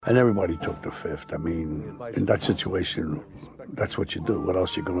And everybody took the fifth. I mean, in that situation, that's what you do. What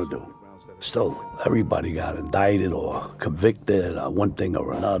else you gonna do? Still, everybody got indicted or convicted or one thing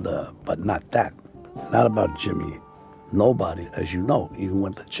or another, but not that. Not about Jimmy. Nobody, as you know, even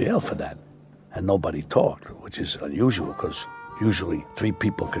went to jail for that. And nobody talked, which is unusual because usually 3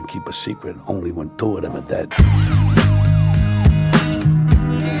 people can keep a secret only when 2 of them are dead.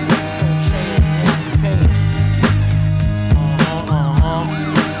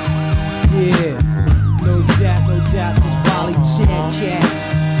 Yeah, no doubt, this Wally Chan cat.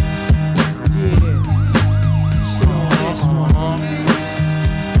 Yeah, sit on this one.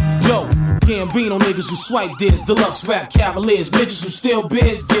 Yo, Gambino niggas who swipe this, deluxe rap cavaliers, bitches who steal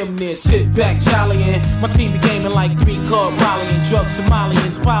biz, give them this. Sit back, jollying. My team be gaming like 3 card rallying, drugs,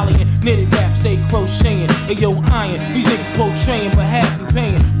 Somalians, polying, knitted rap, stay crocheting. Hey yo, iron, these niggas portraying, but half be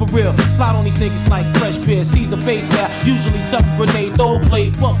paying. For real, slide on these niggas like fresh beer. Caesar fade style, usually tough grenade, throw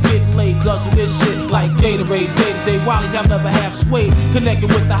play, fuck getting laid, guzzle this shit like Gatorade. Day to day, Wallies have never half swayed, connected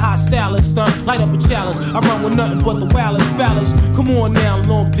with the hot stylist, light up a chalice. I run with nothing but the wildest phallus. Come on now,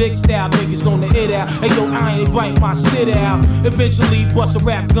 long dick style niggas on the hit out. Hey yo, I ain't bite my shit out. Eventually bust a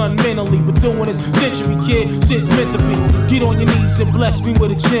rap gun mentally, but doing this century, kid, shit's meant to be. Get on your knees and bless me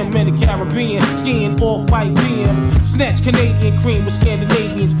with a gym in the Caribbean, skiing off white BM. Snatch Canadian cream with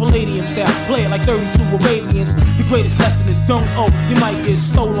Scandinavians, Palladium style, play it like 32 Arabians. The greatest lesson is don't owe, you might get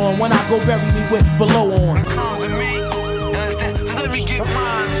stole on when I go bury me with below on. Let me get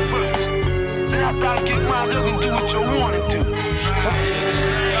mine first. Then after I get mine, you can do what you want to do.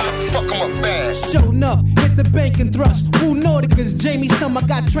 Fuck 'em up bad. Show enough, hit the bank and thrust. Who Nauticas, Jamie Summer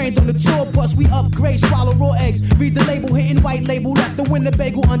got trained on the tour bus. We upgrade, swallow raw eggs. Read the label, hitting white label. Left the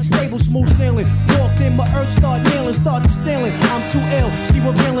Winnebago unstable, smooth sailing. Walked in, my earth start nailing, started stealing. I'm too ill, she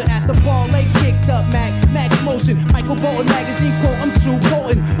revealing at the ball. Late kicked up, Max Motion. Michael Bolton magazine quote, I'm too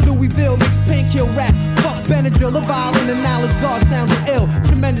potent. Louisville mixed painkiller rap. Fuck Benadryl, a violin and knowledge. God sounded ill,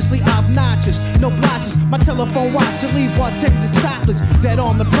 tremendously obnoxious. No blotches, my telephone watch and leave bartenders topless. Dead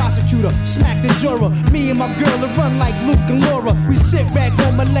on the prosecutor, smack the juror. Me and my girl that run like Luke and Laura. We sit back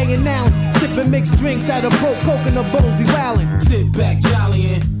on Malayan Islands, sipping mixed drinks out of broke coconut bowls. We wildin'. Sit back,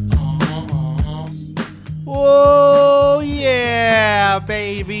 jollying. Oh yeah,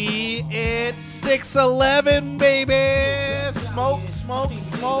 baby! It's 6:11, baby. Smoke, smoke,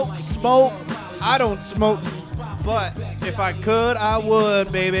 smoke, smoke. I don't smoke, but if I could, I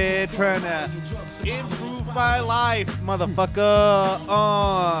would, baby. Trying to improve my life, motherfucker.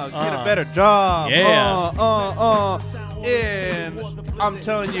 Get a better job. Yeah. And I'm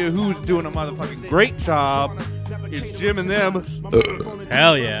telling you, who's doing a motherfucking great job? It's Jim and them.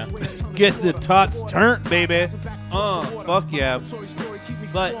 Hell yeah. Get the tots turned, baby. Fuck yeah.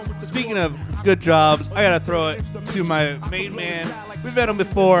 But speaking of good jobs, I gotta throw it to my main man. We've met him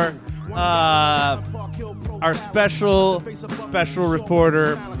before. Our special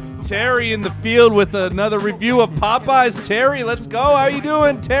reporter, Terry, in the field with another review of Popeyes. Terry, let's go. How you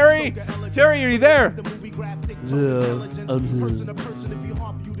doing, Terry? Terry, are you there? Yeah, I'm here.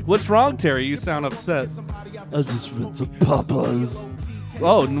 What's wrong, Terry? You sound upset. I just went to Popeyes.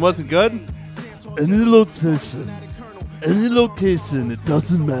 Oh, it wasn't good? Any location, it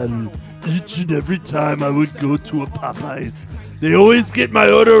doesn't matter. Each and every time I would go to a Popeyes, they always get my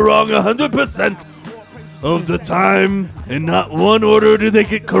order wrong 100% of the time, and not one order do they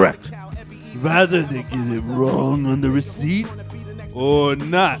get correct. Rather they get it wrong on the receipt, or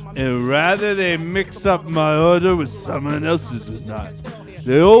not, and rather they mix up my order with someone else's or not.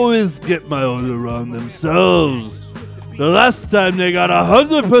 They always get my order wrong themselves. The last time they got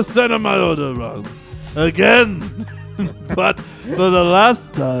 100% of my order wrong. Again. But for the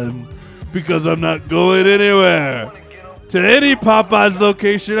last time, because I'm not going anywhere to any Popeyes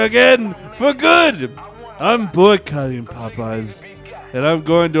location again for good. I'm boycotting Popeyes, and I'm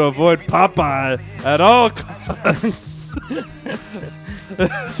going to avoid Popeye at all costs. I'm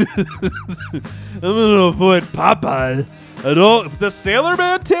going to avoid Popeye at all. The Sailor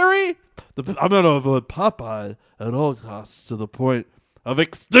Man, Terry? I'm going to avoid Popeye at all costs to the point of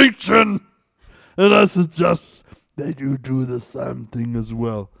extinction. And I suggest that you do the same thing as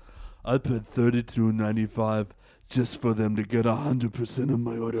well. I paid $32.95 just for them to get 100% of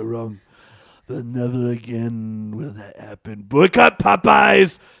my order wrong. But never again will that happen. Boycott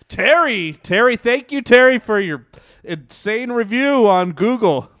Popeyes! Terry, thank you, Terry, for your insane review on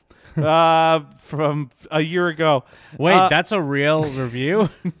Google from a year ago. Wait, that's a real review?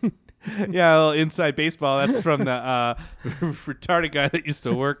 Yeah, a little inside baseball. That's from the retarded guy that used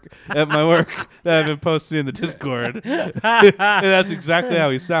to work at my work that I've been posting in the Discord. And that's exactly how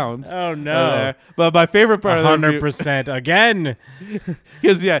he sounds. Oh, no. But my favorite part of the review, 100% again.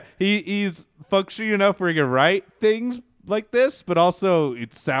 because he's functioning enough where he can write things like this, but also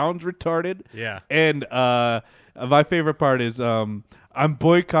it sounds retarded. Yeah. And my favorite part is I'm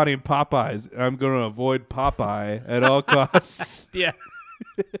boycotting Popeyes. And I'm going to avoid Popeye at all costs. Yeah.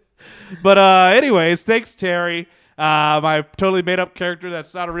 But anyways, thanks, Terry. My totally made up character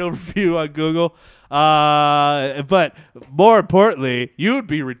that's not a real review on Google. But more importantly, you'd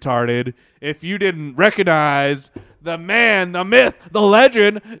be retarded if you didn't recognize the man, the myth, the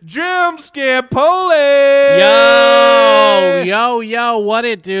legend, Jim Scampoli. Yo, what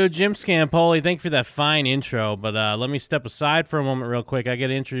it do? Jim Scampoli, thank you for that fine intro. But let me step aside for a moment real quick. I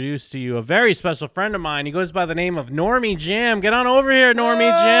get introduced to you a very special friend of mine. He goes by the name of Normie Jim. Get on over here, Normie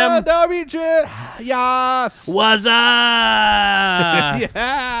Jim. Normie Jim. Yes. What's up?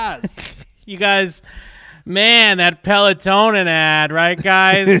 Yes. You guys, man, that Pelotonin ad, right,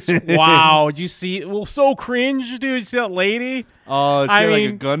 guys? Wow. Did you see? Well, so cringe, dude. You see that lady? Oh, she I had like a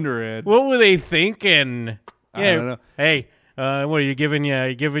mean, Gunderhead. What were they thinking? I don't know. Hey, what are you giving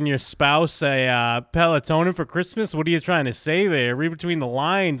your spouse a Pelotonin for Christmas? What are you trying to say there? Read between the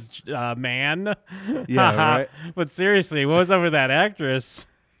lines, man. Yeah, right. But seriously, what was up with that actress?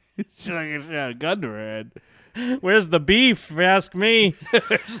 She had a Gunderhead. Where's the beef? If you ask me.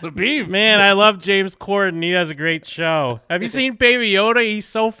 There's the beef. Man, I love James Corden. He does a great show. Have you seen Baby Yoda? He's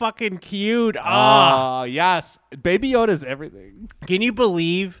so fucking cute. Oh, yes. Baby Yoda's everything. Can you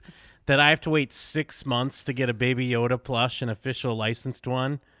believe that I have to wait 6 months to get a Baby Yoda plush, an official licensed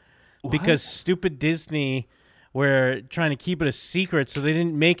one? Because stupid Disney were trying to keep it a secret, so they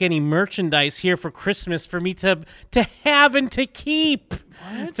didn't make any merchandise here for Christmas for me to have and to keep.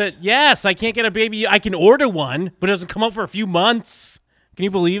 What? Yes, I can't get a baby. I can order one, but it doesn't come out for a few months. Can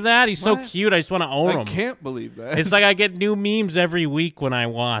you believe that? He's so cute. I just want to own him. I can't believe that. It's like I get new memes every week when I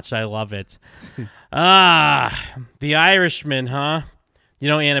watch. I love it. The Irishman, huh? You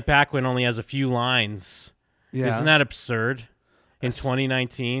know, Anna Paquin only has a few lines. Yeah. Isn't that absurd? In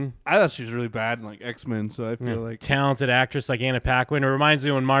 2019, I thought she was really bad in like X-Men, so I feel like talented actress like Anna Paquin. It reminds me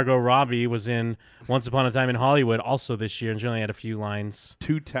when Margot Robbie was in Once Upon a Time in Hollywood, also this year, and she only had a few lines.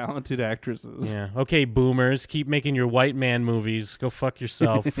 Two talented actresses. Yeah. Okay, boomers, keep making your white man movies. Go fuck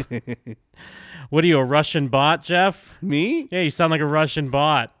yourself. What are you, a Russian bot, Jeff? Me? Yeah, you sound like a Russian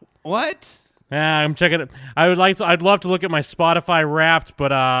bot. What? Yeah, I'm checking it. I'd love to look at my Spotify Wrapped,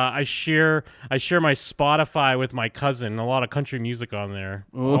 but I share my Spotify with my cousin. A lot of country music on there.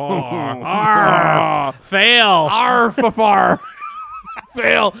 Fail. Arfafar.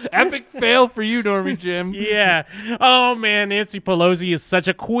 Fail. Epic fail for you, Normie Jim. Yeah. Oh man, Nancy Pelosi is such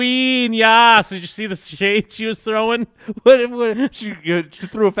a queen. Yes. Did you see the shade she was throwing? What she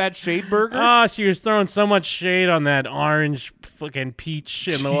threw a fat shade burger? Oh, she was throwing so much shade on that orange fucking peach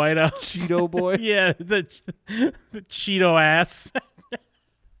in the White House. Cheeto boy. Yeah, the Cheeto ass.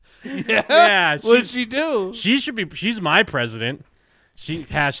 Yeah. What did she do? She's my president.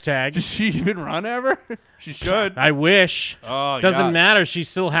 Hashtag. Does she even run ever? She should. I wish. Oh, Doesn't matter. She's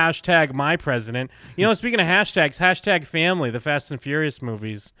still hashtag my president. You know, speaking of hashtags, hashtag family, the Fast and Furious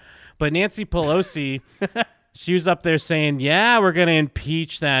movies. But Nancy Pelosi, she was up there saying, yeah, we're going to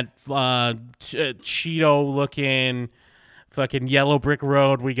impeach that Cheeto-looking fucking yellow brick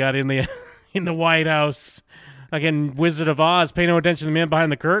road we got in the in the White House. Again, Wizard of Oz. Pay no attention to the man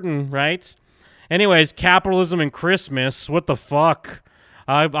behind the curtain, right? Anyways, capitalism and Christmas. What the fuck?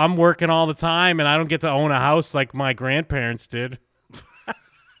 I'm working all the time, and I don't get to own a house like my grandparents did.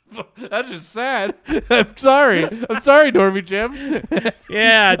 That's just sad. I'm sorry, Normie Jim.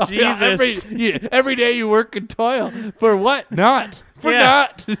 Yeah, Jesus. Every day you work and toil. For what? Not. For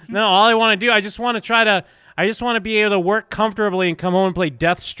not. No, all I want to do, I just want to be able to work comfortably and come home and play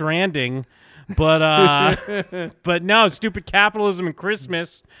Death Stranding. But but no, stupid capitalism and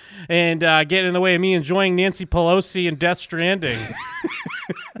Christmas and getting in the way of me enjoying Nancy Pelosi and Death Stranding.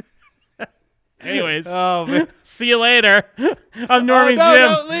 Anyways, oh man, see you later. I'm Normie Jim.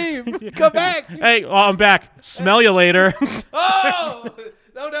 Don't leave. Come back. Hey, I'm back. Smell you later. Oh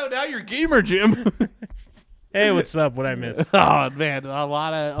no, now you're gamer Jim. Hey, what's up? What I miss? Oh man, a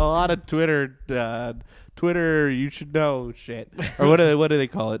lot of Twitter. Twitter, you should know shit. Or what do they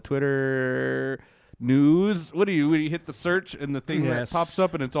call it? Twitter news. What do you hit the search and the thing that pops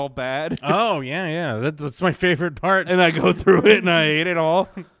up and it's all bad? Oh yeah, that's my favorite part. And I go through it and I hate it all.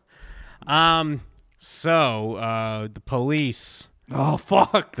 So the police. Oh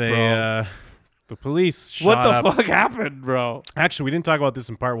fuck, They bro. The police shot What the up. fuck happened, bro? Actually, we didn't talk about this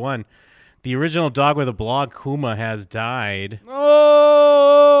in part 1. The original dog with a blog, Kuma, has died.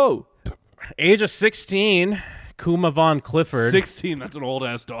 Oh, Age of 16, Kuma von Clifford. 16. That's an old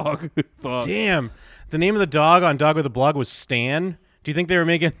ass dog. Fuck. Damn. The name of the dog on Dog with a Blog was Stan. Do you think they were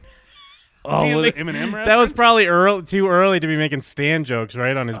making... Oh, Do you with think- Eminem That was reference? probably too early to be making Stan jokes,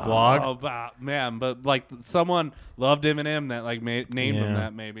 right, on his blog. Oh, man, but like someone loved Eminem that like named him Yeah.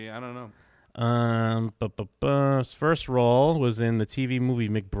 that. Maybe I don't know. His first role was in the TV movie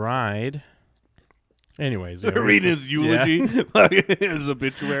McBride. Anyways, yeah, Reading his eulogy, his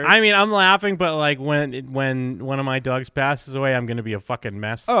obituary. I mean, I'm laughing, but like when one of my dogs passes away, I'm gonna be a fucking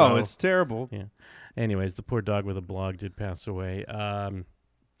mess. oh, so- it's terrible. yeah. Anyways, the poor dog with a blog did pass away.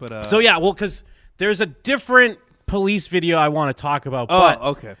 But So yeah, well, because there's a different police video I want to talk about. oh, but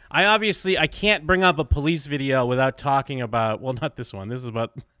okay. I can't bring up a police video without talking about. Well, not this one. This is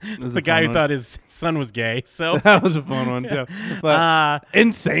about is the a guy fun who one. thought his son was gay. So That was a fun one too. But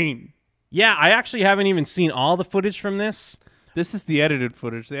insane. yeah, I actually haven't even seen all the footage from this. This is the edited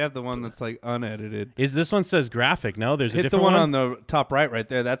footage. They have the one that's like unedited. Is this one says graphic? No, there's a Hit the different one on the top right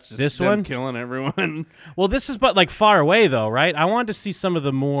there. That's just This them one? killing everyone. Well, this is but like far away though, right? I wanted to see some of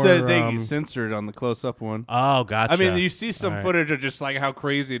the more. They get censored on the close-up one. Oh, gotcha. I mean, you see some All right. footage of just like how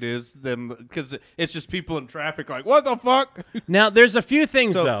crazy it is, them because it's just people in traffic like, what the fuck? Now, there's a few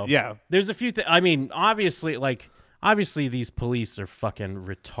things So, though. yeah. There's a few things. I mean, obviously these police are fucking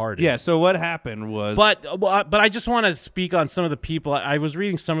retarded. Yeah. So what happened was, But I just want to speak on some of the people. I was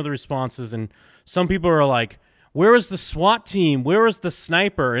reading some of the responses, and some people are like, "Where was the SWAT team? Where was the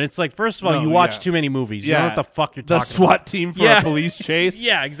sniper?" And it's like, first of all, No, you watch yeah. too many movies. You don't know what the fuck you're the talking SWAT about. team for Yeah. a police chase.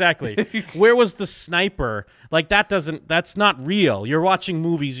 Yeah, exactly. Where was the sniper? Like that's not real. You're watching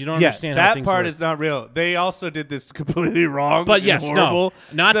movies. You don't Yeah, understand how that things part work. is not real. They also did this completely wrong. But and yes, no. horrible.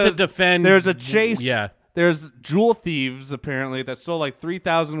 Not to defend- There's a chase. Yeah. There's jewel thieves apparently that stole like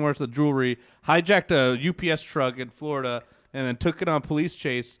 3,000 worth of jewelry, hijacked a UPS truck in Florida, and then took it on a police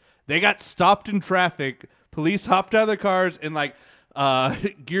chase. They got stopped in traffic. Police hopped out of their cars and like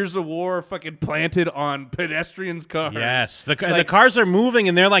Gears of War fucking planted on pedestrians' cars. Yes, the Like- cars are moving,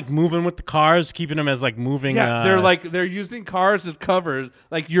 and they're like moving with the cars, keeping them as like moving. Yeah, they're using cars as covers.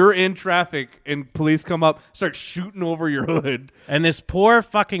 Like you're in traffic and police come up, start shooting over your hood. And this poor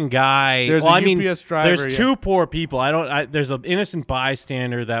fucking guy. There's well, a I mean, UPS driver, there's yeah. two poor people. There's an innocent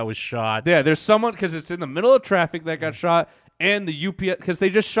bystander that was shot. Yeah, there's someone because it's in the middle of traffic that got shot, and the UPS because they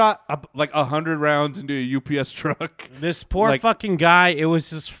just shot like 100 rounds into a UPS truck. This poor Like- fucking guy. It was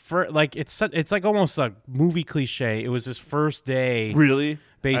his first. Like it's like almost a movie cliche. It was his first day. Really?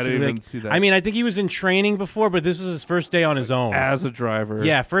 Basically, I didn't even like- see that. I mean, I think he was in training before, but this was his first day on his own. as a driver.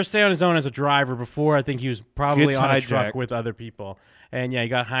 Yeah, first day on his own as a driver. Before, I think he was probably Gets on a hijacked. truck with other people. And yeah, he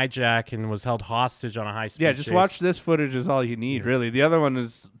got hijacked and was held hostage on a high speed. Yeah, just watch this footage is all you need, really. The other one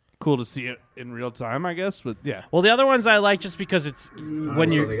is cool to see it in real time, I guess, but yeah. Well, the other ones I like just because it's when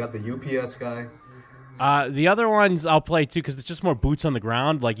so you. they got the UPS guy. The other ones I'll play too because it's just more boots on the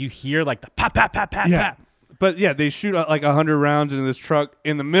ground. Like you hear like the pop, pop, pop, pop, Yeah. pop. But yeah, they shoot like 100 rounds into this truck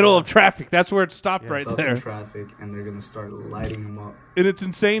in the middle of traffic. That's where it stopped right Stuck there. in traffic, and they're gonna start lighting him up And it's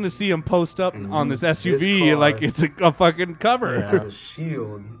insane to see him post up And on this use this SUV car like it's a fucking cover. as a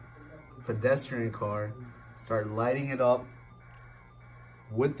shield. Pedestrian car, start lighting it up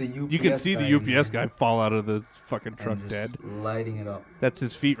with the UPS. You can see guy the in UPS there guy fall out of the fucking and truck just dead. lighting it up. That's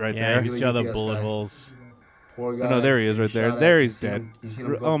his feet right Yeah, you there. can see all the UPS bullet guy. holes. Poor guy. No, there he is right there. shot at. There You he's see dead. him- you see him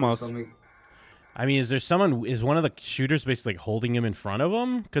go for Almost. stomach. I mean, is one of the shooters basically like holding him in front of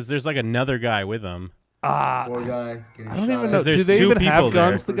him? Because there's like another guy with him. Poor guy getting I don't shot even at. know. There's Do they two even people have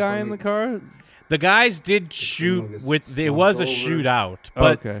guns? there. The guy in the car. The guys did shoot gets with. It slumped was a over. shootout,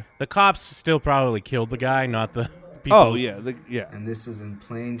 but Okay. the cops still probably killed the guy, not the people. Oh yeah, yeah. And this is in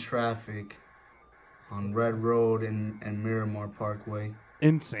plain traffic on Red Road and Miramar Parkway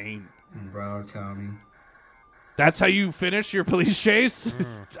Insane. in Broward County. That's how you finish your police chase?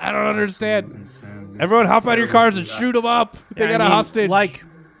 I don't understand. Insanity. Everyone hop out of your cars and shoot them up. They Yeah, got I a mean, hostage. Like,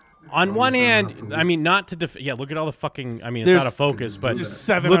 on one Police are not hand, police. I mean, not to yeah. Look at all the fucking. I mean, it's There's out of focus, but just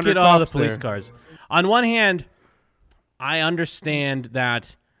 700 look at all the cops police there. cars. On one hand, I understand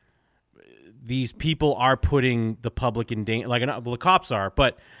that these people are putting the public in danger. Like, well, the cops are,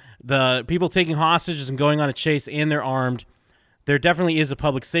 but the people taking hostages and going on a chase and they're armed. There definitely is a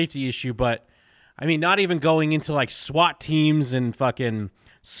public safety issue, but I mean, not even going into like SWAT teams and fucking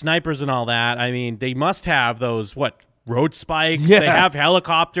snipers and all that. I mean, they must have those road spikes. Yeah. They have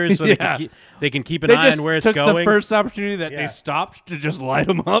helicopters, so Yeah. they can keep an they eye just on where it's took going. the first opportunity that Yeah. they stopped to just light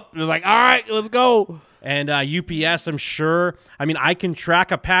them up. They're like, all right, let's go. And UPS, I'm sure. I mean, I can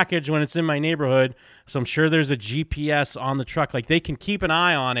track a package when it's in my neighborhood, so I'm sure there's a GPS on the truck. Like, they can keep an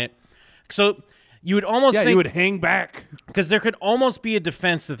eye on it. So you would almost Yeah, think, you would hang back. because there could almost be a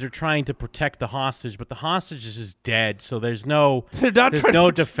defense that they're trying to protect the hostage, but the hostage is just dead, so there's no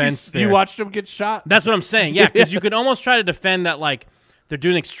defense there. You watched him get shot. That's what I'm saying. Yeah, because you could almost try to defend that, like, they're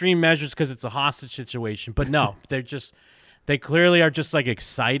doing extreme measures because it's a hostage situation. But no, they clearly are just, like,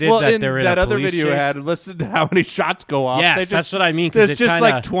 excited that they're in that a other police video chase. had, listen to how many shots go off. Yes, They just, that's what I mean, 'cause There's it just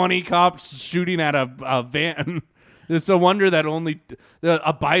kinda- like 20 cops shooting at a van. It's a wonder that only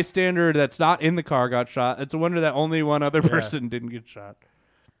a bystander that's not in the car got shot. It's a wonder that only one other person didn't get shot.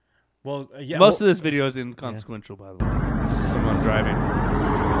 Well, yeah, Most of this video is inconsequential, by the way. It's just someone driving.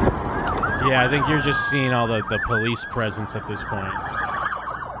 Yeah, I think you're just seeing all the police presence at this point.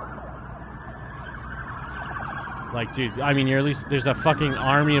 Like, dude, I mean, you're at least there's a fucking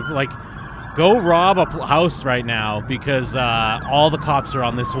army of, like, go rob a house right now because all the cops are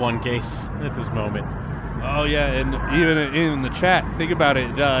on this one case at this moment. Oh yeah, and even in the chat, think about it.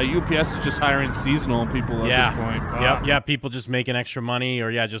 UPS is just hiring seasonal people at this point. Yep, yeah, people just making extra money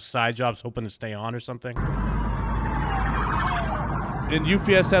or just side jobs, hoping to stay on or something. And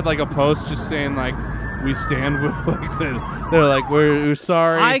UPS had like a post just saying like, we stand with like they're like we're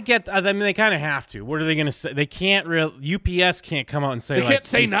sorry. I get. I mean, they kind of have to. What are they going to say? They can't. UPS can't come out and say. They like, can't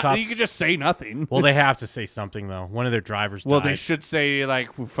say these nothing. cops- You can just say nothing. Well, they have to say something though. One of their drivers. Well, died. they should say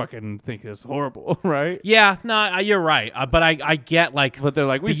like we fucking think it's horrible, right? Yeah, no, you're right. But I get like. But they're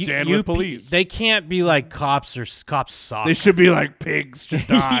like, we the stand with police. They can't be like cops suck. They should be like pigs should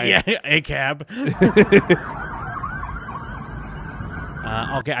die. yeah, a cab.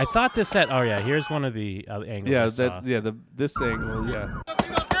 Okay, I thought this had. Oh yeah, here's one of the angles. Yeah, I saw. this angle, yeah.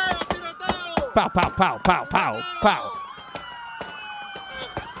 Pow pow pow pow pow pow.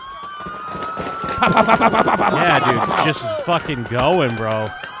 Yeah, dude, just fucking going, bro.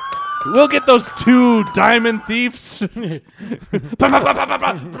 We'll get those 2 diamond thieves.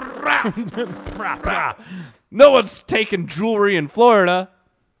 No one's taking jewelry in Florida.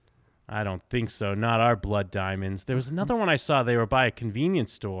 I don't think so. Not our blood diamonds. There was another one I saw. They were by a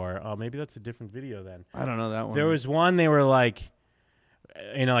convenience store. Oh, maybe that's a different video then. I don't know that one. There was one. They were like,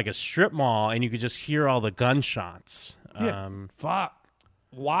 like a strip mall, and you could just hear all the gunshots. Yeah. Fuck.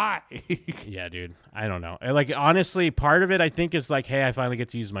 Why? Yeah, dude. I don't know. Like, honestly, part of it I think is like, hey, I finally get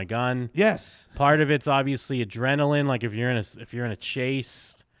to use my gun. Yes. Part of it's obviously adrenaline. Like if you're in a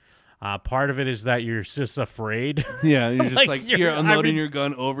chase. Part of it is that you're just afraid. Yeah, you're just Like, you're unloading your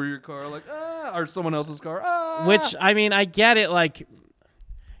gun over your car, like or someone else's car. Which I mean, I get it. Like,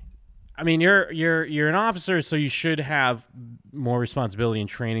 I mean, you're an officer, so you should have more responsibility and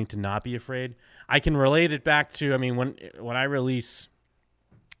training to not be afraid. I can relate it back to. I mean, when I release,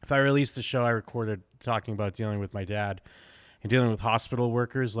 if I release the show I recorded talking about dealing with my dad and dealing with hospital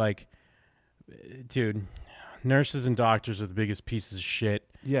workers, like, dude, nurses and doctors are the biggest pieces of shit.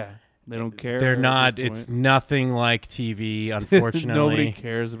 Yeah. They don't care. They're at not. this It's point. nothing like TV, unfortunately. Nobody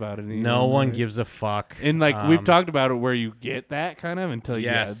cares about it anymore. No one gives a fuck. And like we've talked about it, where you get that kind of until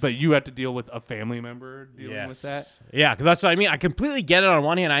Yes. but you have to deal with a family member dealing with that. Yeah, because that's what I mean. I completely get it on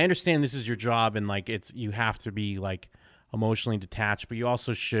one hand. I understand this is your job and like you have to be like emotionally detached, but you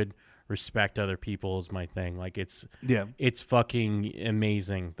also should respect other people is my thing. Like it's fucking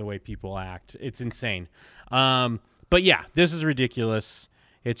amazing the way people act. It's insane. But yeah, this is ridiculous.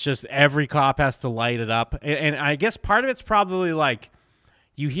 It's just every cop has to light it up. And I guess part of it's probably like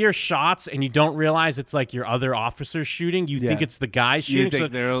you hear shots and you don't realize it's like your other officer shooting. You think it's the guy shooting.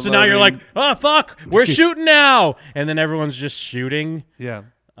 think they're So now you're like, loading. oh, fuck, we're shooting now. And then everyone's just shooting. Yeah.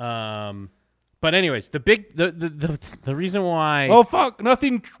 But anyways, the reason why. Oh fuck!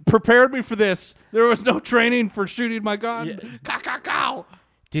 Nothing prepared me for this. There was no training for shooting my gun. Cow.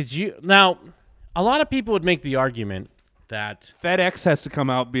 Did you now? A lot of people would make the argument that FedEx has to come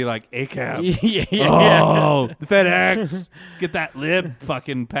out and be like, ACAB. yeah. FedEx, get that lib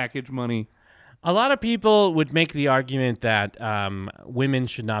fucking package money. A lot of people would make the argument that women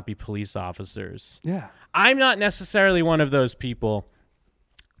should not be police officers. Yeah. I'm not necessarily one of those people,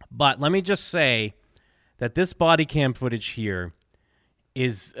 but let me just say that this body cam footage here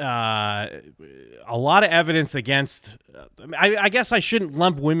is a lot of evidence against. I guess I shouldn't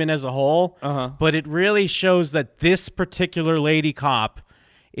lump women as a whole, but it really shows that this particular lady cop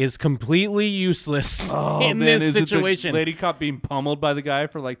is completely useless in this is situation. It the lady cop being pummeled by the guy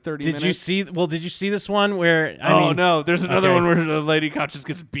for like 30 minutes? Did you see this one where? No, there's another one where the lady cop just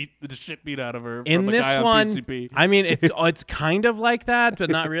gets the shit beat out of her. In from a this guy one, on PCP. I mean, it's kind of like that, but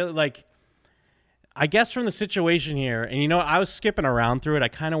not really. Like, I guess from the situation here, and you know, I was skipping around through it. I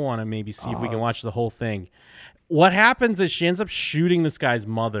kind of want to maybe see if we can watch the whole thing. What happens is she ends up shooting this guy's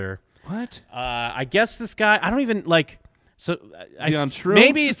mother. What? I guess this guy, I don't even like. So Is he on shrooms?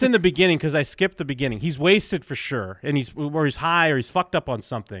 maybe it's in the beginning because I skipped the beginning. He's wasted for sure, and he's high or he's fucked up on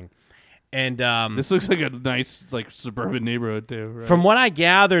something. And This looks like a nice like suburban neighborhood too. Right? from what I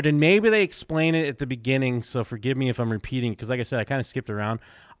gathered, and maybe they explain it at the beginning, so forgive me if I'm repeating because, like I said, I kind of skipped around.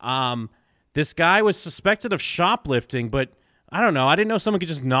 This guy was suspected of shoplifting, but I don't know. I didn't know someone could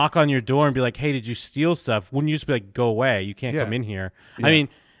just knock on your door and be like, "Hey, did you steal stuff?" Wouldn't you just be like, "Go away, you can't come in here"? Yeah. I mean,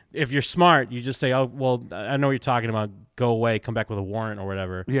 if you're smart, you just say, "Oh, well, I know what you're talking about. Go away, come back with a warrant or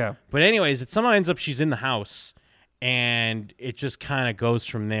whatever." Yeah. But anyways, it somehow ends up she's in the house, and it just kind of goes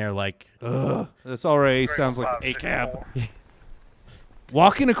from there. Like, This already sounds like a cab.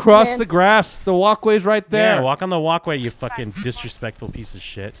 Walking across the grass, the walkway's right there. yeah, walk on the walkway, you fucking disrespectful piece of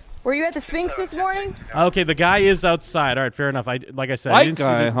shit. Were you at the Sphinx this morning? Okay, the guy is outside. All right, fair enough. Like I said, I White didn't see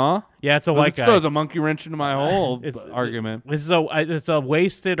guy, the- huh? Yeah, it's a white This guy. throws a monkey wrench into my whole It's- argument. It's a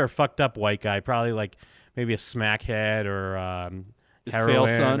wasted or fucked up white guy, probably like maybe a smackhead or His heroin fail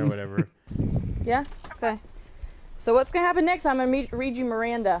son. or whatever. Yeah? Okay. So what's going to happen next? I'm going to read you your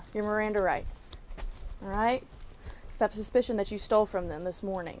Miranda rights. All right? Because I have a suspicion that you stole from them this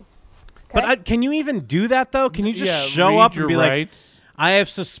morning. Okay? But can you even do that though? Can you just Yeah, show read up your and be rights. like, "I have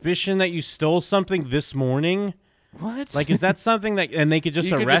suspicion that you stole something this morning"? What? Like, is that something that and they could just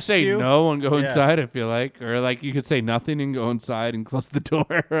you could arrest just say you? no and go Yeah. inside if you like, or like you could say nothing and go inside and close the door.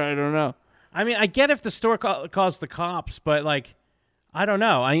 I don't know. I mean, I get if the store calls the cops, but like, I don't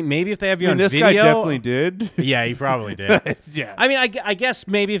know. I mean, maybe if they have you I on mean, this video. guy definitely did. Yeah, he probably did. Yeah. I mean, I guess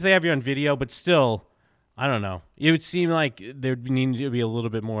maybe if they have you on video, but still, I don't know. It would seem like there would need to be a little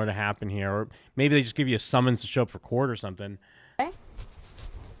bit more to happen here, or maybe they just give you a summons to show up for court or something. Okay.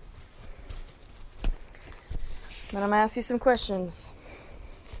 Then I'm going to ask you some questions.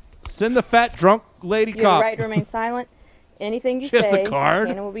 Send the fat drunk lady You have the cop. right to remain silent. Anything you She has say the card.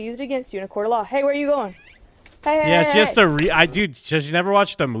 can and will be used against you in a court of law. Hey, where are you going? Hey, Yeah, it's hey, just hey. just you never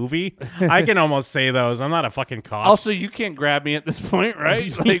watched a movie? I can almost say those. I'm not a fucking cop. Also, you can't grab me at this point,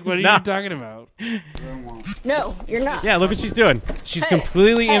 right? Like, what are No. you talking about? No, you're not. Yeah, look what she's doing. She's Hey,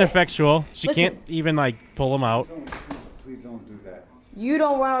 completely hey. ineffectual. She Listen. can't even like pull him out. Please don't do that. You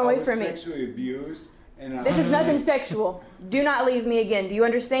don't run I away was from me. sexually abused, and This is nothing sexual. Do not leave me again. Do you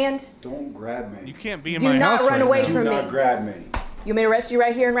understand? Don't grab You me. can't be in Do my not house run right away now. Do from not me. grab me. You may arrest you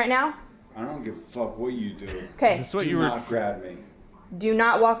right here and right now? I don't give a fuck what you do. Okay. That's what Do you were. not grab me. Do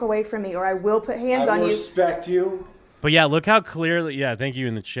not walk away from me or I will put hands I on you. respect you. But yeah, look how clearly. Yeah, thank you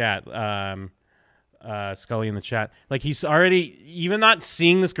in the chat, Scully in the chat. Like he's already even not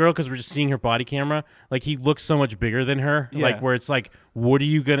seeing this girl because we're just seeing her body camera. Like he looks so much bigger than her. Yeah. Like where it's like, what are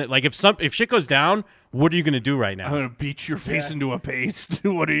you gonna like if shit goes down? What are you gonna do right now? I'm gonna beat your face into a paste.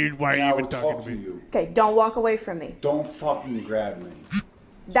 What are you? Why are And you I even will talking talk to to me? you. Okay, don't walk away from me. Don't fucking grab me.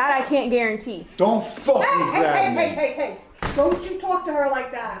 That I can't guarantee. Don't fucking grab me. Hey. Don't you talk to her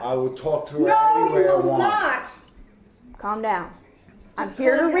like that. I will talk to her No, any way you I will want. not. Calm down. I'm Just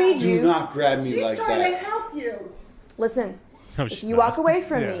here to calm read down. Do you. not grab me She's like trying to that. help you. Listen, No, if she's you not. walk away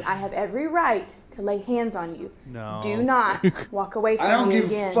from Yeah. me, I have every right to lay hands on you. No. Do not walk away from I don't me give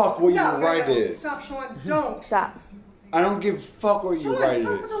again. a fuck what No, your right no. is. Stop, Sean. Don't. Stop. I don't give a fuck what your Sean, right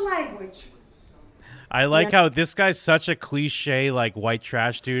stop with the is. language. I like Yeah. how this guy's such a cliche like white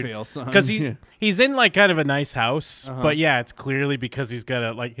trash dude Fail son. because Yeah. he's in like kind of a nice house, but yeah, it's clearly because he's got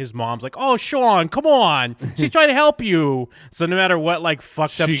a like his mom's like, "Oh, Sean, come on, she's trying to help you." So no matter what like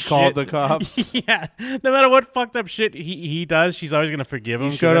fucked up She shit, called the cops. yeah, no matter what fucked up shit he does, she's always gonna forgive him.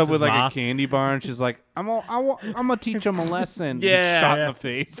 He 'cause showed that's up with his like ma. a candy bar, and she's like, "I'm gonna teach him a lesson." He Yeah, shot yeah. in the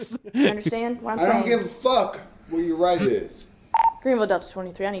face. You understand what I'm I saying? don't give a fuck what your right is. Greenville Delta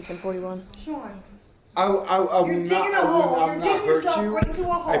 23. I need 1041. Sean. I will You're not. digging a I will hole. not You're digging hurt yourself you. right into a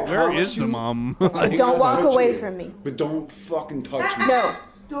I hole. Where promise is the you. mom? I will Don't not walk touch away you. from me. But don't fucking touch me. No,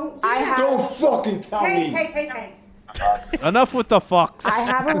 Don't do I that. have Don't fucking tell Hey, me. hey. Enough with the fucks. I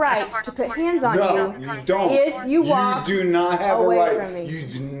have a right to put hands on No, you. you don't. If you walk do not have a away right. from me. You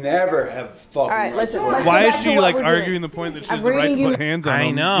do never have fucking. All right, right listen. to Let's it. Why go is back she to what like we're arguing doing. the point that she I'm has the right reading to you- put hands on I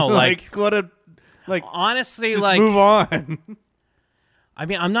him? know, like what a like. Honestly, Just like move on. I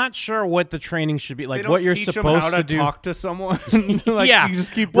mean, I'm not sure what the training should be They like. don't What you're teach 'em supposed how to do. talk to someone. Like Yeah. you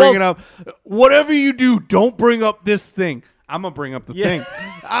just keep Well- bringing up whatever you do. Don't bring up this thing. I'm gonna bring up the Yeah. thing.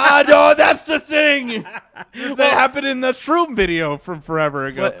 No, that's the thing. That happened in the Shroom video from forever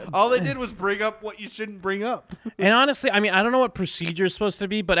ago. All they did was bring up what you shouldn't bring up. And honestly, I mean, I don't know what procedure is supposed to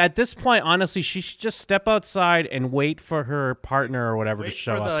be, but at this point, honestly, she should just step outside and wait for her partner or whatever to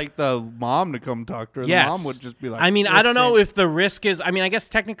show up. The mom to come talk to her. Yes. The mom would just be like, I mean, I don't know "Listen." if the risk is. I mean, I guess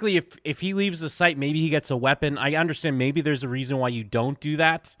technically, if he leaves the site, maybe he gets a weapon. I understand. Maybe there's a reason why you don't do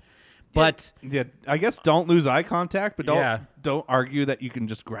that, but Yeah, I guess don't lose eye contact, but don't argue that you can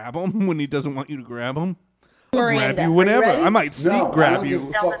just grab him when he doesn't want you to grab him. I'll Miranda, grab you are whenever. you ready? I might sneak No, I grab don't give you.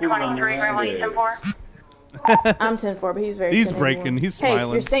 a fuck what your Miranda is. I'm 10-4, but he's very. He's 10-4. breaking. He's Hey,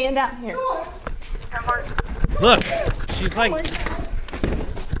 smiling. you're staying down here. look, she's like,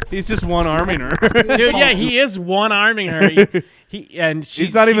 He's just one arming her. dude, yeah, he is one arming her.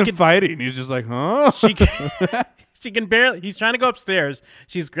 He's not even fighting. He's just like, huh? She can, she can barely. He's trying to go upstairs.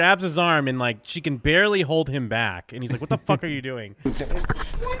 She grabs his arm and like she can barely hold him back. And he's like, "What the fuck are you doing?" Green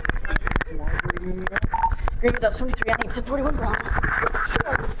with 23. I need 1041 Bravo.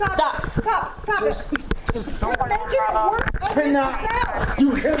 Stop it. Just don't make it work.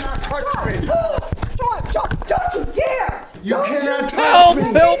 You cannot touch me. Sean, don't you dare. You cannot touch Help, me.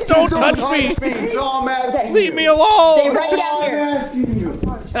 help, don't touch me. That's all I'm asking Leave you. me alone. Stay right That's down all I'm here. asking you.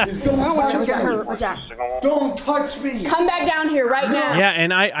 Just don't touch me. Watch out. Don't touch me. Come back down here right now. Yeah,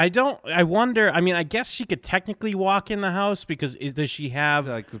 and I wonder. I mean, I guess she could technically walk in the house because does she have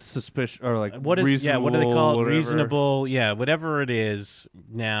Like suspicion or like what is reasonable, what do they call it? whatever. Reasonable, whatever it is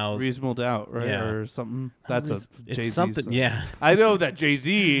now. Reasonable doubt, right, Yeah. or something. That's a It's Jay-Z something, song. yeah. I know that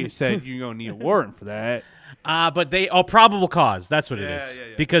Jay-Z said you don't need a warrant for that. But probable cause. That's what it Yeah, is. yeah,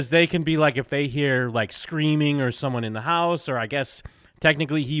 yeah. Because they can be like if they hear like screaming or someone in the house, or I guess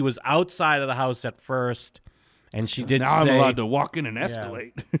technically he was outside of the house at first, and she did Now say, I'm allowed to walk in and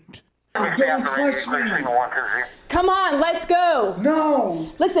escalate. Don't touch me. Come on, let's go. No.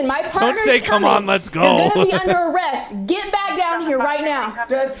 Listen, my partner's say, "Come coming. on, let's go." You're gonna be under arrest. Get back down here right now.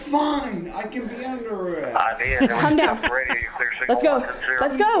 That's fine. I can be under arrest. Come down. Let's go.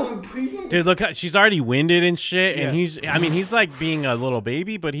 Let's go. Please don't. dude, look, she's already winded and shit, and Yeah. he's like being a little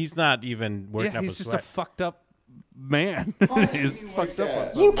baby, but he's not even working Yeah, up he's a just sweat. a fucked up man. He's fucked up on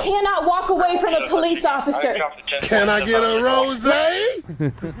something. You cannot walk away from a police officer. Can I get a rose?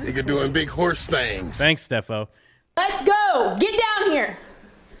 Nigga doing big horse things. Thanks, Steffo. Let's go. Get down here.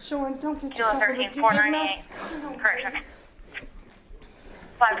 Sean, don't get yourself in a ridiculous mess. Correction.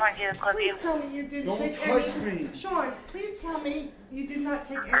 5.2 close Please you. tell me you didn't Don't take touch any. me. Sean, please tell me you did not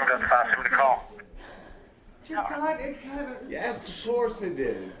take any. Go to the hospital to call. Dear God in heaven. Yes, of course I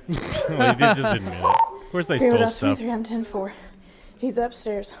did. Well, he did just admit it. Of course they Here stole with stuff. 23. I'm 10-4. He's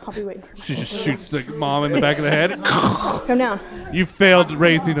upstairs. I'll be waiting for him. She just shoots the mom in the back of the head. Come down. You failed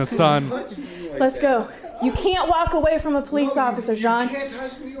raising a son. Touch me like Let's that. go. You can't walk away from a police No, officer, you Sean. can't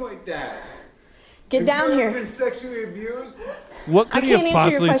touch me like that. Get Have down you ever here. been sexually abused? What I could he can't have answer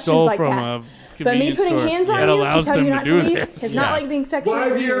your possibly questions stole like from that. a But me convenience putting store hands on that you to allows tell them you to not to do leave this? is not like being sexually Why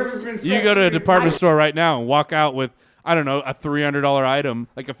have you ever abused. been You sexually go to a department abused? store right now and walk out with, I don't know, a $300 item.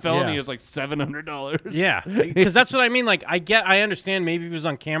 Like a felony Yeah. is like $700. Yeah, because that's what I mean. Like, I understand maybe if it was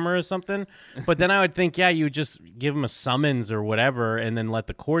on camera or something, but then I would think, yeah, you would just give him a summons or whatever, and then let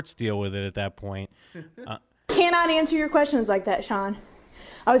the courts deal with it at that point. Cannot answer your questions like that, Sean.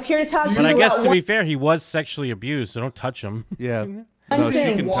 I was here to talk to But you I guess about to one be fair, he was sexually abused, so don't touch him. Yeah.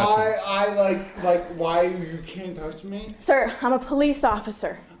 thing. Why I like why you can't touch me? Sir, I'm a police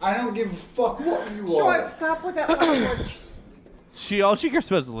officer. I don't give a fuck what you Sean, are. stop with that language. All she cares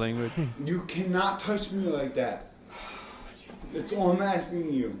about is the language. You cannot touch me like that. That's all I'm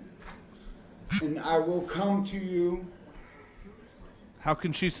asking you. And I will come to you. How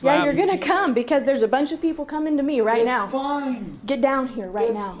can she slap? Yeah, you're gonna come because there's a bunch of people coming to me right now. That's fine. Get down here right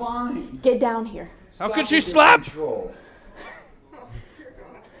That's now. fine. Get down here. How Stop could she with the slap? control.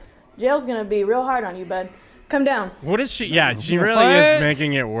 Jail's gonna be real hard on you, bud. Come down. What is she? Yeah, she really What? is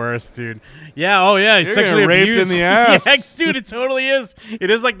making it worse, dude. Yeah, oh yeah, he's You're sexually getting raped in abused. the ass. Yeah, dude, it totally is. It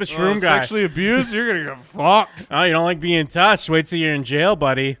is like the shroom guy. Sexually abused? You're going to get fucked. Oh, you don't like being touched? Wait till you're in jail,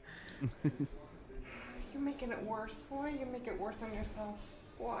 buddy. You're making it worse. Why you make it worse on yourself?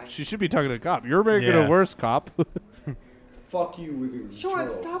 Why? She should be talking to the cop. You're making Yeah. it worse, cop. Fuck you with your Sean,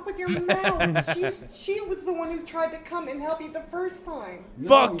 control. stop with your mouth. She was the one who tried to come and help you the first time.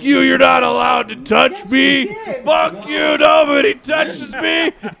 Fuck you, you're not allowed to touch Yes, me. you did. Fuck you, nobody touches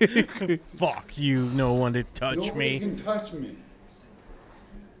me. Fuck you, no one to touch Nobody me. can touch me.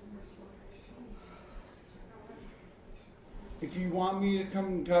 If you want me to come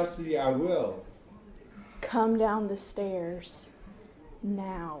in custody, I will. Come down the stairs.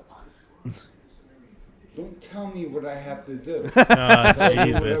 Now. Don't tell me what I have to do. Oh, Tell me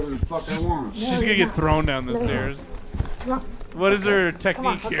Jesus. whatever the fuck I want. She's gonna get thrown down the stairs. Come on. What is her Come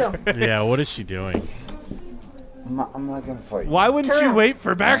on, technique let's here? go. Yeah, what is she doing? I'm not gonna fight. Why wouldn't Turn you around. wait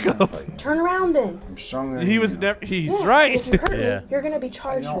for backup? Turn around then. I'm stronger than He you. was never. He's Yeah, right. If you hurt Yeah. me, you're gonna be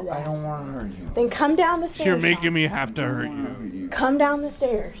charged for I that. don't want to hurt you. Then come down the stairs. You're making Sean. me have to hurt you. Come down the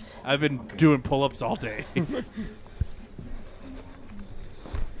stairs. I've been doing pull-ups all day.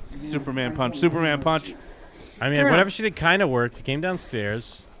 Superman punch. Superman punch. I mean, Turn whatever around. she did kind of worked. She came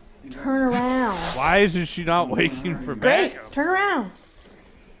downstairs. Turn around. Why isn't she not waiting for Great. backup? Turn around.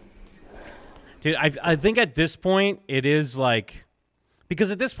 Dude, I think at this point it is like,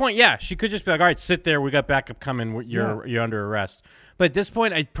 because at this point, yeah, she could just be like, all right, sit there. We got backup coming. You're under arrest. But at this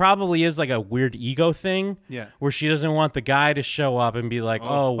point, it probably is like a weird ego thing. Yeah. Where she doesn't want the guy to show up and be like,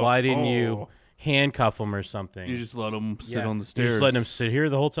 oh, why didn't you oh. handcuff him or something? You just let him sit Yeah. on the You're stairs. just letting him sit here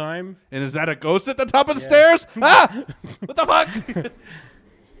the whole time? And is that a ghost at the top of the stairs? Ah! What the fuck?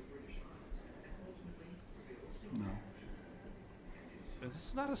 This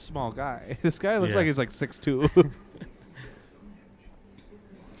is not a small guy. This guy looks Yeah. like he's like 6'2".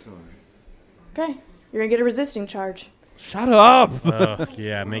 Sorry. Okay. You're gonna get a resisting charge. Shut up. Oh,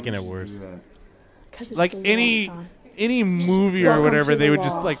 yeah, making it worse. Because it's Like the law, any Sean. movie or Welcome whatever, to they the would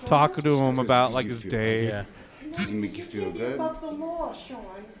just law. like talk to him about like his day. Yeah. Does it make you feel good? Above the law, Sean.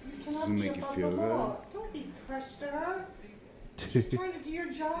 You Does cannot it be make you above feel the good? law. Don't be fresh to her. She's trying to do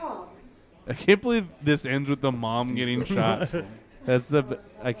your job. I can't believe this ends with the mom getting shot. That's the.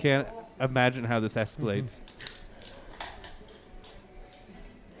 I can't imagine how this escalates.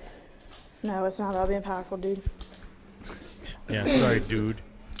 No, it's not about being powerful, dude. Yeah, sorry, dude.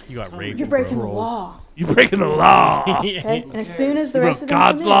 You got raped. You're breaking the bro. law. You're breaking the law. Okay? And as soon as the You rest broke of them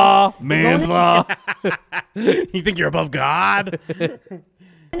God's come law, in, man's you're law. You think you're above God?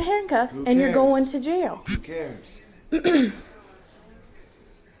 in handcuffs, Who and you're cares? going to jail. Who cares?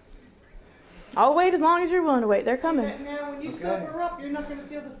 I'll wait as long as you're willing to wait. They're coming. Now, when you sober up, you're not going to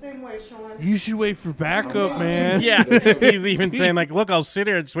feel the same way, Sean. You should wait for backup, man. Yeah, he's even saying like, "Look, I'll sit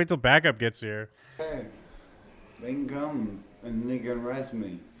here and just wait till backup gets here." Hey, they can come and they can arrest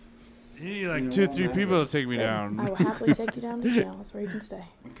me. You need like You know 2 or what, 3 man? people to take me I down. will happily take you down to jail. That's where you can stay.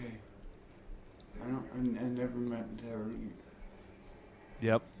 Okay. I never meant to hurt you.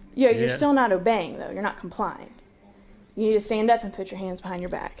 Yep. Yeah, you're Yeah. still not obeying, though. You're not complying. You need to stand up and put your hands behind your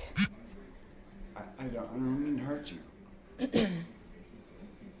back. I don't mean to hurt you.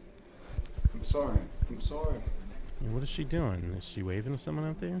 I'm sorry. I'm sorry. What is she doing? Is she waving to someone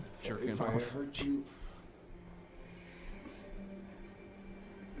out there? If I hurt you,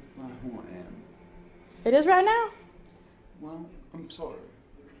 it's not who I am. It is right now. Well, I'm sorry.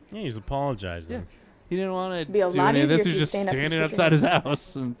 Yeah, he's apologizing. Yeah. He didn't want to Be a do lot any of this. easier He if was you just stand up and standing stick your outside his hands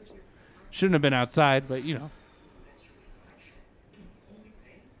house and shouldn't have been outside, but you know.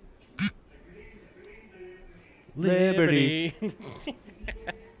 Liberty.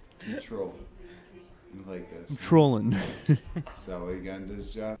 Control. You like this? Trolling. So we got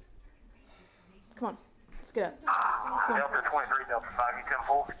this job. Come on. Let's get up. Delta 23, Delta 5, you 10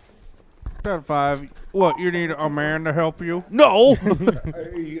 4. Delta 5. What, you need a man to help you? No!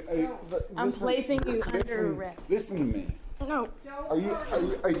 I'm placing you under arrest. Listen to me. No. Are you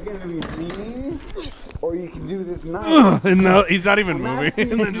gonna be mean, or you can do this nice? No, he's not even I'm moving. asking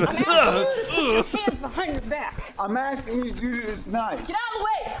you I'm asking you to put your hands behind your back. I'm asking you to do this nice. Get out of the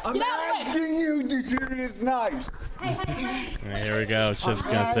way. I'm Get out of the way. asking you to do this nice. Yeah, here we go. Shit's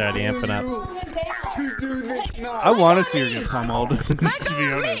gonna start amping up. To do this nice. I want to see her get pummeled. to be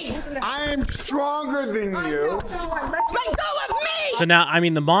honest. I am stronger than you. Let go of me. So now, I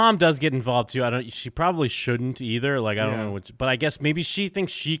mean, the mom does get involved too. She probably shouldn't either. Like, I don't Yeah. know which, but I guess maybe she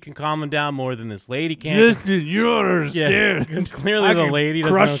thinks she can calm him down more than this lady can. Listen, you don't Yeah, understand. because clearly I the can lady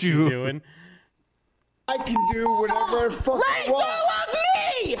doesn't know crush what she's you. doing. I can do whatever the fuck I Let go want. of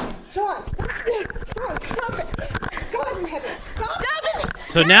me. Sean, stop it. Sean, stop it. God in heaven, stop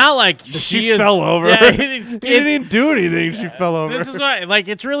it. So now, like, She is, fell over. Yeah, She didn't do anything. She fell over. This is why, like,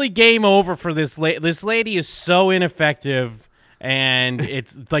 it's really game over for this lady. This lady is so ineffective, and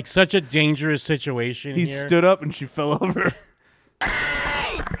it's like such a dangerous situation He here. stood up and she fell over.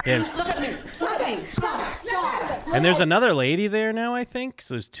 Yeah. Look at me. Stop it. Stop. And there's another lady there now, I think.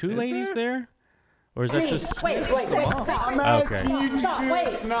 So there's two ladies there? Or is that just... Wait, stop. I'm Okay. asking you to Stop, do wait,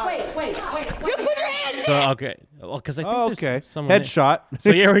 this nice. wait. You put your hands So, okay. Well, because I think Oh, there's okay. someone... Headshot.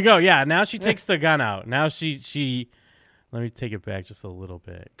 So here we go. Yeah, now she takes the gun out. Now she... Let me take it back just a little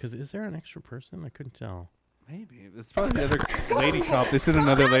bit. Because is there an extra person? I couldn't tell. Maybe. That's probably the other lady cop. They sent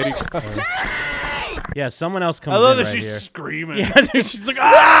another lady cop. Yeah, someone else comes I love in that right she's here. screaming. Yeah, dude, she's like,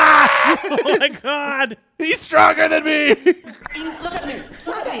 ah! Oh my God. He's stronger than me. Look at me.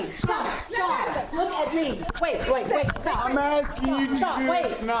 Look at me. Stop. Look at me. Wait. Stop. I'm asking you to Stop. do Wait.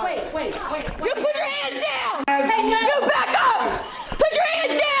 this now. You put your hands down. Hey, no. You back up. Put your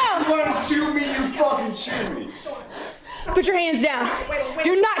hands down. You want to shoot me? You fucking shoot me. Put your hands down.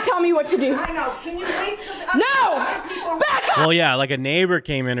 Do not tell me what to do. I know. Can you wait till the No! Back up! Well, yeah, like a neighbor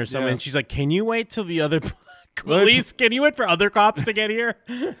came in or something, Yeah. and she's like, "Can you wait till the other police? Can you wait for other cops to get here?"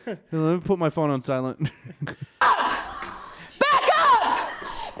 Let me put my phone on silent. Back up!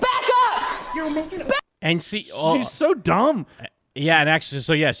 Back up! You're making it. And see, She's so dumb. yeah, and actually,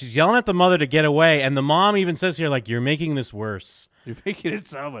 so yeah, she's yelling at the mother to get away, and the mom even says here, like, "You're making this worse." You're making it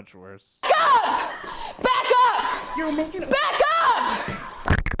so much worse. Back up! Back up! You're making it. Back up!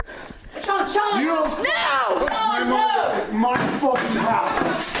 Sean. You don't No. touch my mother. My fucking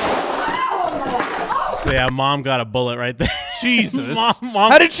house. So yeah, mom got a bullet right there. Jesus.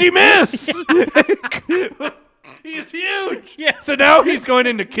 Mom. How did she miss? He's huge. Yeah. So now he's going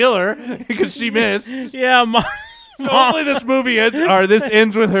in to kill her because she missed. Yeah, mom. So hopefully this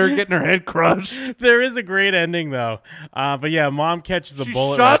ends with her getting her head crushed. There is a great ending though, but yeah, mom catches the She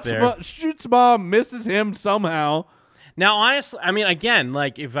bullet right there. shoots mom, misses him somehow. Now, honestly, I mean, again,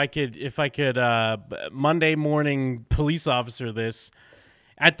 like if I could Monday morning police officer this.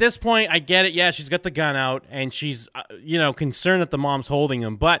 At this point, I get it. Yeah, she's got the gun out and she's concerned that the mom's holding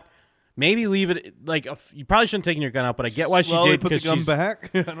him, but. Maybe leave it like you probably shouldn't have taken your gun out, but I get why she Slowly did. put the gun back.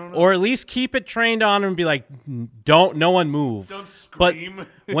 I don't know. Or at least keep it trained on her and be like, no one move. Don't scream.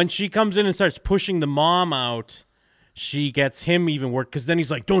 But when she comes in and starts pushing the mom out, she gets him even worse because then he's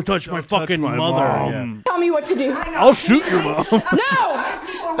like, "Don't touch my fucking my mother." mom. Yeah. Tell me what to do. I'll shoot your mom. No!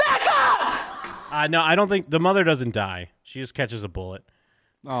 Back up! No, I don't think the mother doesn't die. She just catches a bullet.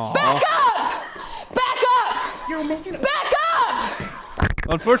 Aw. Back up! Back up! You're making it. Back up!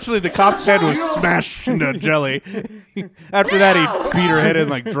 Unfortunately, the cop's head was smashed into jelly. After that, he beat her head in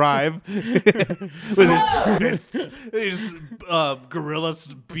like Drive with his fists. He just gorillas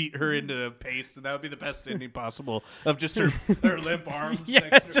beat her into paste, and that would be the best ending possible of just her limp arms. Yeah,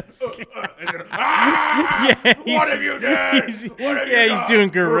 next to her. What have you done? He's doing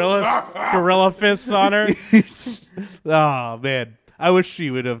gorilla fists on her. Oh man, I wish she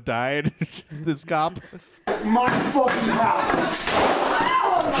would have died. This cop. My fucking house.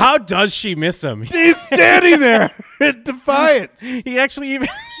 How does she miss him? He's standing there in defiance. He actually even.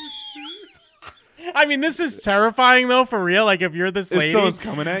 I mean, this is terrifying though, for real. Like if you're this lady, If someone's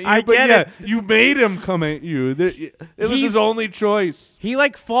coming at you, I but get yeah, it. you made him come at you. It was his only choice. He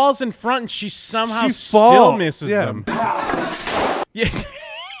like falls in front, and she somehow She still falls. misses Yeah. him. Yeah.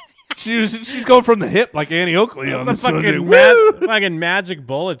 She's going from the hip like Annie Oakley on The this Sunday. fucking, fucking magic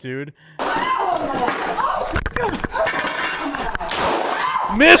bullet, dude.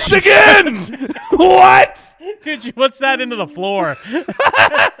 Missed again! What? Dude, what's that into the floor?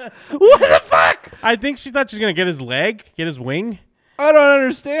 What the fuck? I think she thought she was gonna get his leg, get his wing. I don't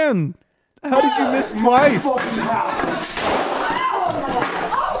understand. How did you miss twice?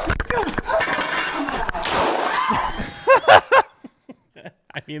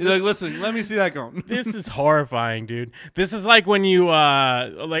 I mean, He's like, listen, let me see that go. This is horrifying, dude. This is like when you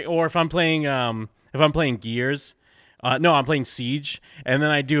or if I'm playing Gears. No, I'm playing Siege, and then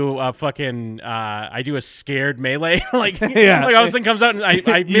I do a scared melee. Like, Yeah. like all of a sudden comes out and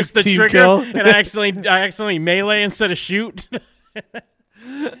I You miss the team trigger, kill. and I accidentally melee instead of shoot.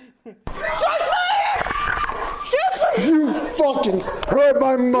 You fucking hurt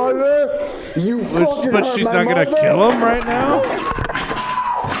my mother. You fucking But hurt she's my not gonna mother. kill him right now?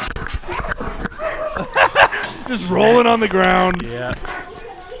 Just rolling on the ground. Yeah.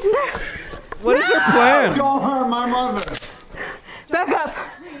 What is her plan? Don't hurt my mother. Back up!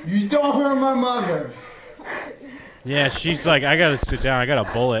 You don't hurt my mother. Yeah, she's like, I gotta sit down. I got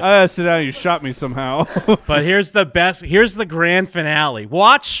a bullet. I gotta sit down. You shot me somehow. But here's the grand finale.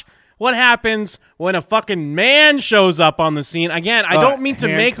 Watch what happens when a fucking man shows up on the scene. Again, I don't mean to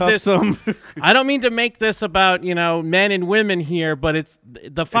make this. I don't mean to make this about men and women here, but it's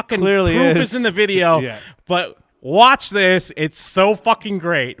the fucking clearly proof is. is in the video. Yeah. But watch this. It's so fucking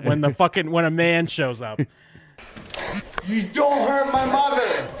great when when a man shows up. You don't hurt my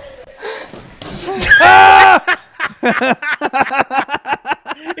mother.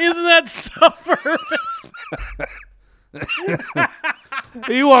 Isn't that so perfect?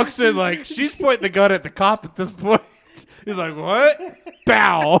 He walks in like, she's pointing the gun at the cop at this point. He's like, what?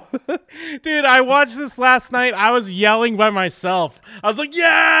 Bow. Dude, I watched this last night. I was yelling by myself. I was like,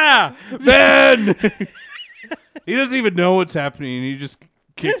 yeah! Ben! He doesn't even know what's happening. He just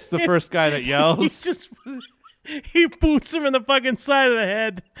kicks the first guy that yells. He's just... He boots him in the fucking side of the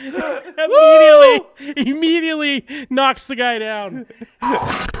head. Immediately knocks the guy down.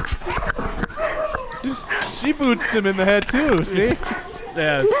 She boots him in the head too. See?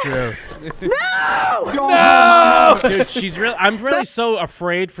 Yeah, that's true. No! Dude, I'm really so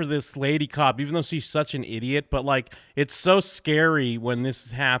afraid for this lady cop, even though she's such an idiot. But like, it's so scary when this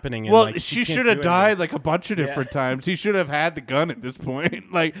is happening. And, Well, like, she can't should do have died anything. like a bunch of different times. He should have had the gun at this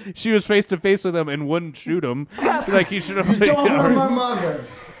point. Like, she was face to face with him and wouldn't shoot him. Like, he should have. Don't hurt my mother.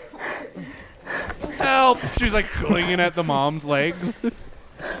 Help! She's like clinging at the mom's legs.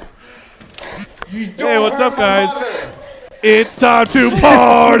 Hey, what's up, guys? It's time to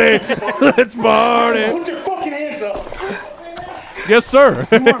party. Let's party. Put your fucking hands up. Yes, sir.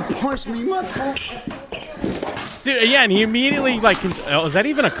 You want to punch me, motherfucker? Dude, yeah, and he immediately like, is that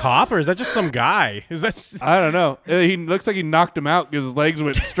even a cop or is that just some guy? Is that? I don't know. He looks like he knocked him out because his legs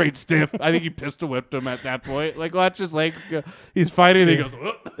went straight stiff. I think he pistol whipped him at that point. Like, watch his legs go. He's fighting and he goes,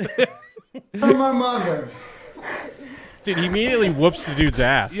 Hurt my mother. Dude, he immediately whoops the dude's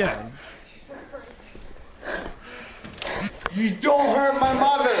ass. Yeah. You don't hurt my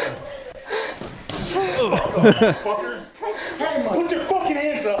mother. Hey, put your fucking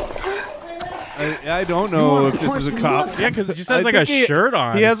hands up. I don't know if this is a cop. Yeah, because it just has like a shirt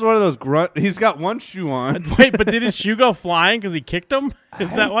on. He has one of those grunt. He's got one shoe on. Wait, but did his shoe go flying because he kicked him? Is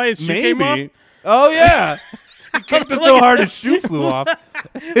that why his shoe came off? Maybe. Oh yeah. He kicked him so hard his shoe flew off.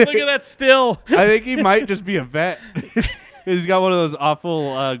 Look at that still. I think he might just be a vet. He's got one of those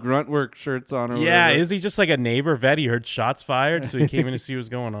awful grunt work shirts on. Or Yeah, whatever. is he just like a neighbor vet? He heard shots fired, so he came in to see what's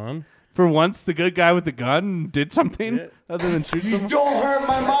going on. For once, the good guy with the gun did something other than shoot You someone. don't hurt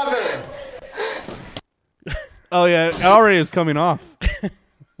my mother. Oh yeah, it already is coming off. Fuck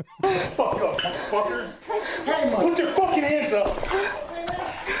up, motherfucker. Hey, put your fucking hands up.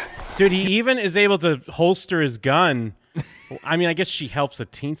 Dude, he even is able to holster his gun. I mean, I guess she helps a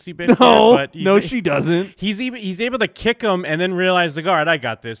teensy bit. No, there, but no, she doesn't. He's able to kick him and then realize, like, all right, I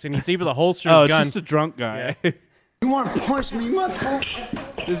got this, and he's able to holster Oh, his it's gun. just a drunk guy. Yeah. You want to punch me,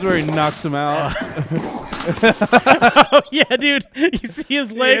 motherfucker? This is where he knocks him out. Oh, yeah, dude. You see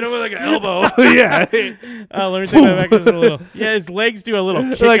his legs? hit him with like an elbow. Yeah. Oh, let me take that back just a little. Yeah, his legs do a little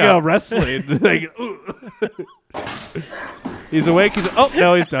kick Like up. wrestling. Like, he's awake. He's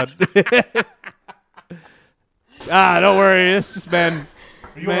no, he's done. Don't worry. It's just men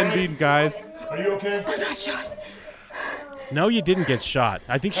beating guys. Are you okay? No, you didn't get shot.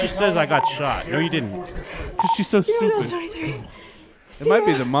 I think she says I got shot. No, you didn't. Because she's so stupid. 23. It might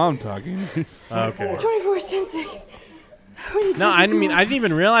be the mom talking. Okay. 24, 10 seconds. No, I didn't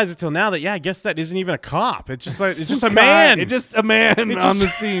even realize it till now that I guess that isn't even a cop. It's just like it's just a man. It's just a man It's on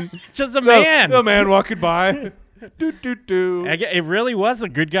just- the scene. Just a man. A man walking by. Do. It really was a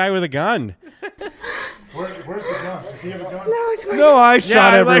good guy with a gun. Where's the gun? Does he have a gun? No, it's No, I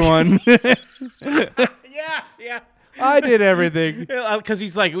shot I like- everyone. Yeah. I did everything. Because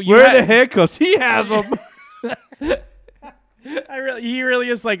he's like, Where are the handcuffs? He has them. He really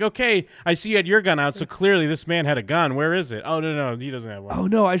is like, okay, I see you had your gun out, so clearly this man had a gun. Where is it? Oh, no, he doesn't have one. Oh,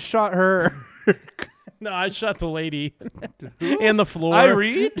 no, I shot her. No, I shot the lady in the floor.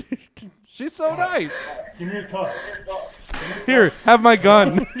 Irene? She's so nice. Give me your cuffs. Here, have my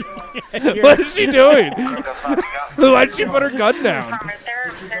gun. What is she doing? Why'd she put her gun down?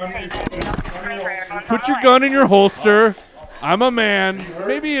 Put your gun in your holster. I'm a man.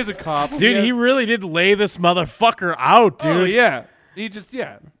 Maybe he is a cop. Dude, he really did lay this motherfucker out, dude. Oh, yeah.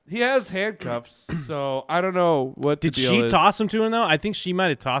 He has handcuffs, so I don't know what Did the deal she is. toss him to him, though? I think she might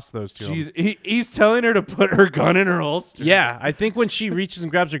have tossed those to him. He's telling her to put her gun in her holster. Yeah, I think when she reaches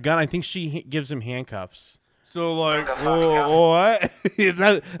and grabs her gun, I think she gives him handcuffs. So, like, what?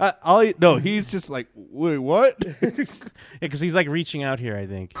 No, he's just like, wait, what? Yeah, because he's like reaching out here, I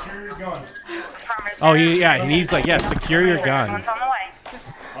think. Secure your gun. Oh, and he's like, yeah, secure your gun.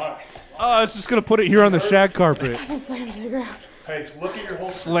 Oh, it's just going to put it here on the shag carpet. I slammed to the ground. Hey, look at your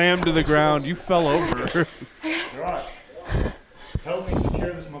holster. Slammed to the ground. You fell over. You're all right. Help me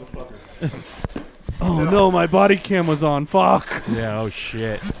secure this motherfucker. Oh, no, my body cam was on. Fuck. Yeah, oh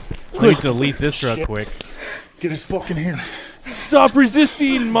shit. Let me delete this real quick. Get his fucking hand. Stop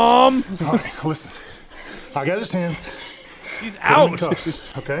resisting, Mom. All right, listen. I got his hands. He's Put him in out.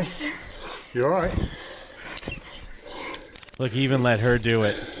 cuffs, okay? You're all right. Look, he even let her do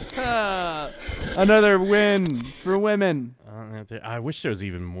it. Another win for women. I wish there was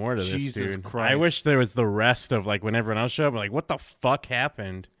even more to this, Jesus dude. Christ. I wish there was the rest of, like, when everyone else showed up, like, what the fuck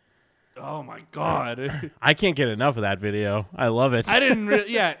happened? Oh, my God. I can't get enough of that video. I love it. I didn't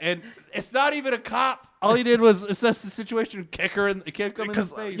really, yeah, and it's not even a cop. All he did was assess the situation, kick him in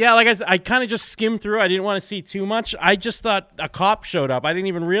the face. Yeah, like I said, I kind of just skimmed through. I didn't want to see too much. I just thought a cop showed up. I didn't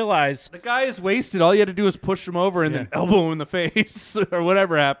even realize. The guy is wasted. All you had to do was push him over and then elbow him in the face or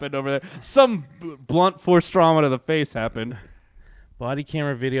whatever happened over there. Some blunt force trauma to the face happened. Body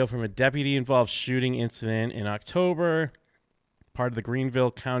camera video from a deputy-involved shooting incident in October. Part of the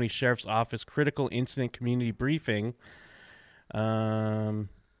Greenville County Sheriff's Office Critical Incident Community Briefing. Let's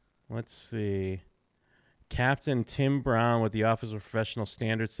see. Captain Tim Brown with the Office of Professional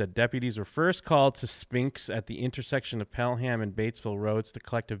Standards said deputies were first called to Spinks at the intersection of Pelham and Batesville Roads to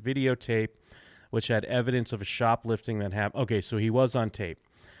collect a videotape which had evidence of a shoplifting that happened. Okay, so he was on tape.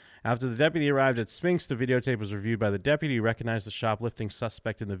 After the deputy arrived at Spinks, the videotape was reviewed by the deputy, who recognized the shoplifting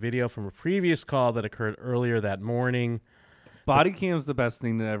suspect in the video from a previous call that occurred earlier that morning. Body cam's the best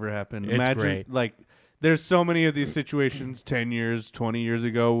thing that ever happened. It's Imagine, great. like, there's so many of these situations 10 years, 20 years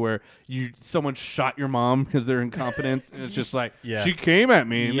ago where someone shot your mom because they're incompetent, and it's just like, she came at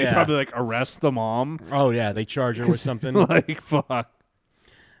me, and they probably, like, arrest the mom. Oh, yeah, they charge her with something. Like, fuck.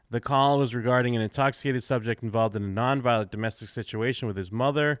 The call was regarding an intoxicated subject involved in a nonviolent domestic situation with his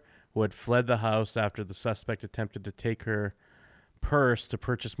mother, who had fled the house after the suspect attempted to take her purse to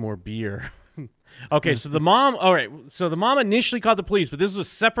purchase more beer. Okay, so the mom... All right, so the mom initially called the police, but this was a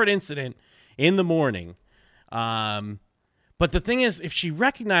separate incident in the morning. But the thing is, if she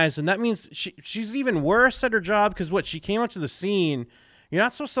recognized him, that means she's even worse at her job, because she came up to the scene. You're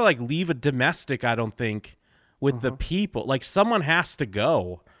not supposed to, like, leave a domestic, I don't think, with the people. Like, someone has to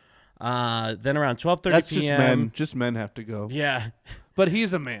go. Then around 12:30 p.m. That's just men. Just men have to go. Yeah. But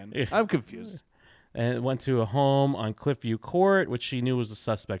he's a man. I'm confused. And went to a home on Cliffview Court, which she knew was the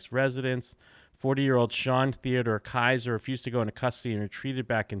suspect's residence. 40-year-old Sean Theodore Kaiser refused to go into custody and retreated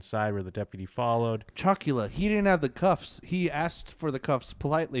back inside, where the deputy followed. Chocula, he didn't have the cuffs. He asked for the cuffs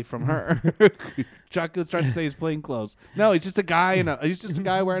politely from her. Chocula's trying to say he's plain clothes. No, he's just a guy he's just a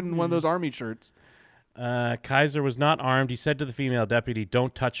guy wearing one of those army shirts. Kaiser was not armed. He said to the female deputy,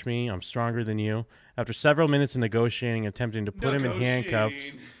 "Don't touch me. I'm stronger than you." After several minutes of negotiating, attempting to put him in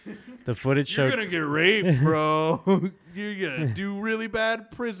handcuffs, the footage showed... You're going to get raped, bro. You're going to do really bad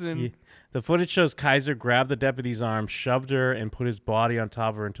prison. The footage shows Kaiser grabbed the deputy's arm, shoved her, and put his body on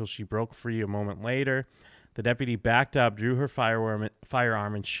top of her until she broke free a moment later. The deputy backed up, drew her firearm,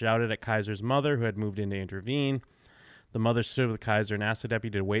 and shouted at Kaiser's mother, who had moved in to intervene. The mother stood with Kaiser and asked the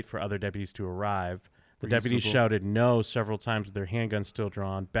deputy to wait for other deputies to arrive. The deputy shouted no several times with their handgun still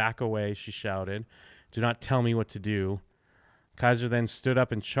drawn. "Back away," she shouted. "Do not tell me what to do." Kaiser then stood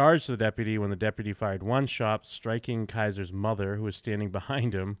up and charged the deputy when the deputy fired one shot, striking Kaiser's mother, who was standing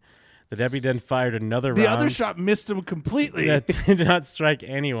behind him. The deputy then fired another round. The other shot missed him completely. That did not strike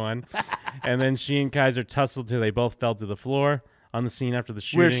anyone. And then she and Kaiser tussled till they both fell to the floor. On the scene after the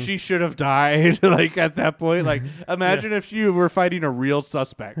shooting, where she should have died, like at that point. Like, imagine if you were fighting a real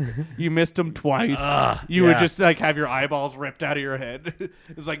suspect. You missed him twice. You would just like have your eyeballs ripped out of your head.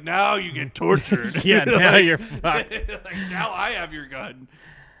 It's like, now you get tortured. Yeah, now like, you're fucked. Like, now I have your gun.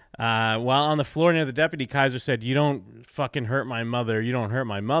 While on the floor near the deputy, Kaiser said, "You don't fucking hurt my mother. You don't hurt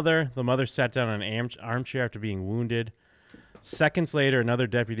my mother." The mother sat down on an armchair after being wounded. Seconds later, another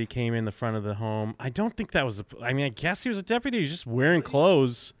deputy came in the front of the home. I don't think that was I guess he was a deputy. He was just wearing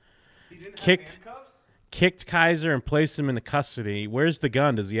clothes. He didn't have handcuffs? Kicked Kaiser and placed him into custody. Where's the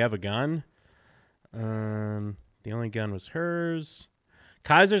gun? Does he have a gun? The only gun was hers.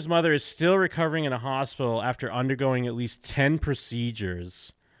 Kaiser's mother is still recovering in a hospital after undergoing at least 10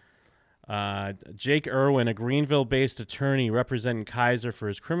 procedures. Jake Irwin, a Greenville-based attorney representing Kaiser for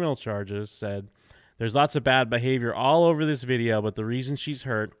his criminal charges, said, "There's lots of bad behavior all over this video, but the reason she's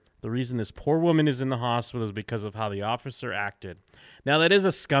hurt, the reason this poor woman is in the hospital is because of how the officer acted." Now, that is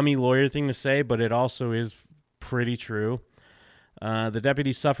a scummy lawyer thing to say, but it also is pretty true. The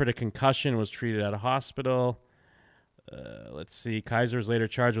deputy suffered a concussion and was treated at a hospital. Let's see. Kaiser was later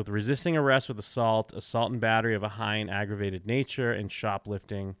charged with resisting arrest with assault and battery of a high and aggravated nature, and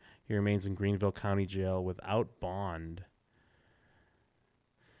shoplifting. He remains in Greenville County Jail without bond.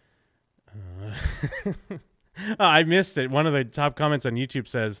 I missed it. One of the top comments on YouTube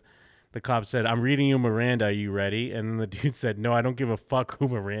says, the cop said, "I'm reading you Miranda. Are you ready?" And then the dude said, "No, I don't give a fuck who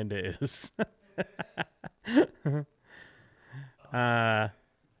Miranda is."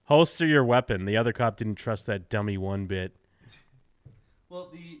 Holster your weapon. The other cop didn't trust that dummy one bit.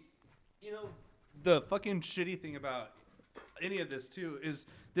 Well, the fucking shitty thing about any of this too is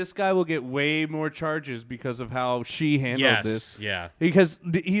this guy will get way more charges because of how she handled this. Yeah. Because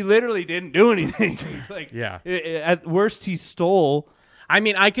he literally didn't do anything. Like, yeah. At worst, he stole. I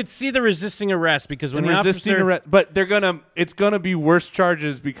mean, I could see the resisting arrest because when And the resisting officer, arrest, but it's gonna be worse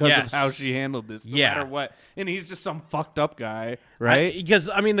charges because Yes. of how she handled this, no Yeah. matter what. And he's just some fucked up guy, right? Because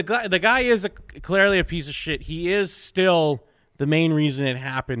I mean, the guy is clearly a piece of shit. He is still the main reason it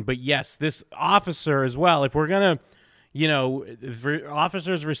happened. But yes, this officer as well. If we're gonna, if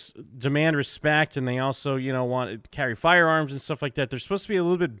officers demand respect, and they also, want to carry firearms and stuff like that, they're supposed to be a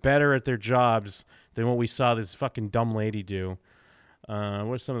little bit better at their jobs than what we saw this fucking dumb lady do. What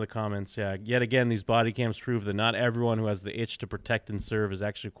are some of the comments? Yeah, yet again, these body cams prove that not everyone who has the itch to protect and serve is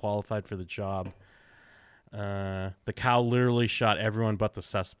actually qualified for the job. The cow literally shot everyone but the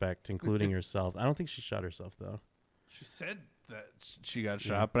suspect, including herself. I don't think she shot herself, though. She said that she got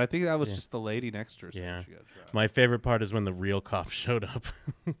shot, but I think that was just the lady next to her. Yeah. She got shot. My favorite part is when the real cop showed up.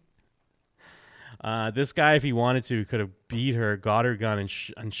 This guy, if he wanted to, could have beat her, got her gun,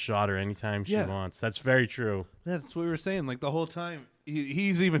 and shot her anytime she wants. That's very true. That's what we were saying. Like the whole time,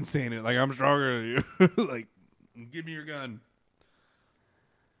 he's even saying it. Like, I'm stronger than you. Like, give me your gun.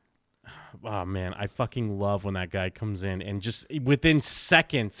 Oh man, I fucking love when that guy comes in and just within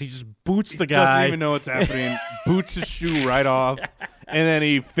seconds he just boots the guy. Doesn't even know what's happening. Boots his shoe right off, and then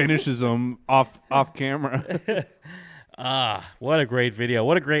he finishes him off camera. What a great video!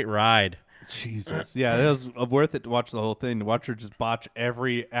 What a great ride! Jesus, yeah, it was worth it to watch the whole thing. To watch her just botch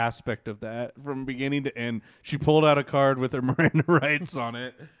every aspect of that from beginning to end. She pulled out a card with her Miranda rights on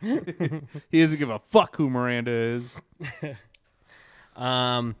it. He doesn't give a fuck who Miranda is.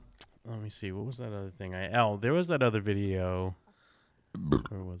 Let me see. What was that other thing? There was that other video.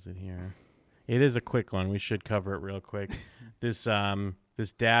 Where was it here? It is a quick one. We should cover it real quick. This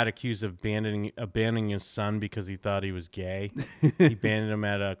dad accused of abandoning his son because he thought he was gay. He abandoned him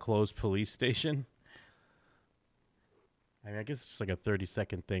at a closed police station. I mean, I guess it's like a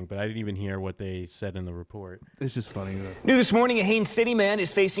 30-second thing, but I didn't even hear what they said in the report. It's just funny. New this morning, a Haines City man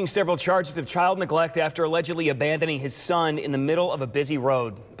is facing several charges of child neglect after allegedly abandoning his son in the middle of a busy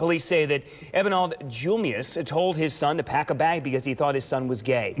road. Police say that Evanald Julius told his son to pack a bag because he thought his son was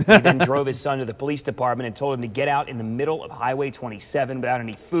gay. He then drove his son to the police department and told him to get out in the middle of Highway 27 without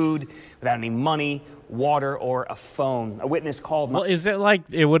any food, without any money, water, or a phone. A witness called... Well, is it like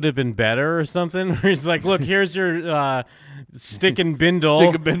it would have been better or something? Where he's like, look, here's your stick and bindle.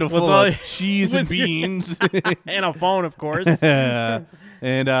 Stick and bindle full all- of cheese and beans. And a phone, of course. And,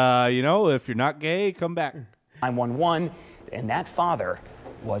 if you're not gay, come back. 911, and that father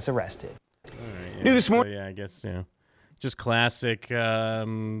was arrested. Yeah, New this morning... I guess, just classic person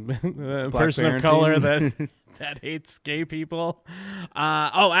of parenting. color that hates gay people.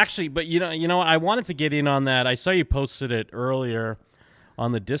 Actually, but you know, I wanted to get in on that. I saw you posted it earlier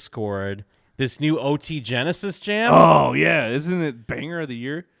on the Discord. This new OT Genesis jam. Oh yeah, isn't it banger of the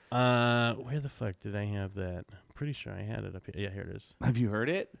year? Where the fuck did I have that? I'm pretty sure I had it up here. Yeah, here it is. Have you heard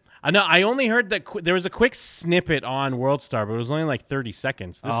it? I know. I only heard that there was a quick snippet on WorldStar, but it was only like 30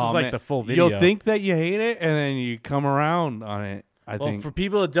 seconds. This is like man. the full video. You'll think that you hate it, and then you come around on it. I think. For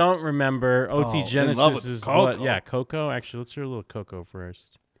people that don't remember, OT in love Genesis with is Coco. what? Yeah, Coco. Actually, let's hear a little Coco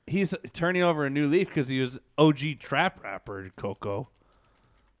first. He's turning over a new leaf because he was OG trap rapper Coco.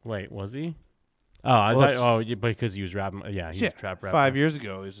 Wait, was he? Oh, I Well, thought. because he was rapping. Yeah, he's a trap rapper. 5 years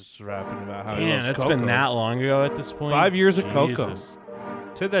ago, he was just rapping about how he Damn, loves that's Coco. been that long ago at this point. 5 years of Coco. Jesus.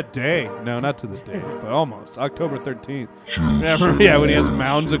 To the day. No, not to the day, but almost. October 13th. Remember? Yeah, when he has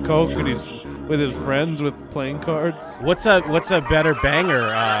mounds of Coke and he's with his friends with playing cards. What's a better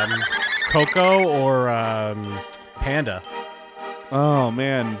banger, Coco or Panda? Oh,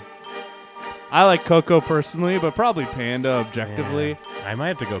 man. I like Coco personally, but probably Panda objectively. Yeah. I might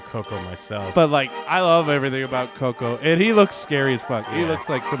have to go Coco myself. But, I love everything about Coco. And he looks scary as fuck. He looks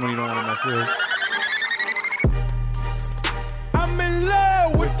like someone you don't want to mess with. I'm in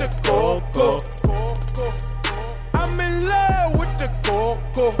love with the Coco. I'm in love with the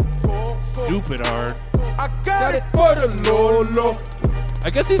Coco. Stupid hard. I got it for the Lolo. I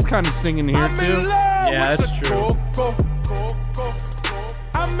guess he's kind of singing here, too. Yeah, that's true.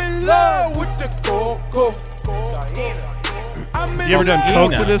 I'm in love with the Coco. You ever done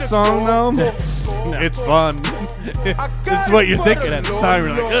coke to this song, though? It's fun. It's what you're thinking at the time.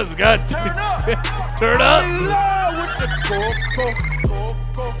 You're like, this is good. Turn up.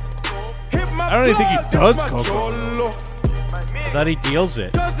 I don't even think he does coco. I thought he deals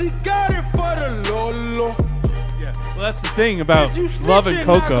it. Well, that's the thing about loving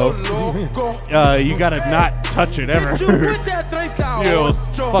coco. You gotta not touch it ever. You'll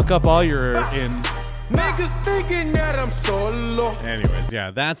fuck up all your ends. Niggas thinking that I'm solo. Anyways,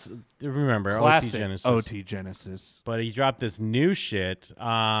 yeah, that's remember Classic OT Genesis. OT Genesis. But he dropped this new shit.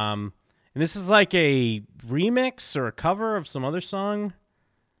 And this is like a remix or a cover of some other song.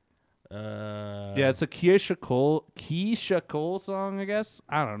 Yeah, it's a Keisha Cole song, I guess.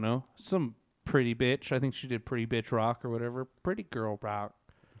 I don't know. Some pretty bitch. I think she did Pretty Bitch Rock or whatever. Pretty Girl Rock.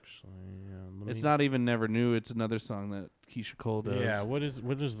 It's not even Never Knew. It's another song that Keisha Cole does. Yeah, what is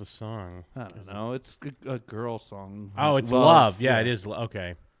the song? I don't know. It's a girl song. Oh, it's Love. Yeah, it is.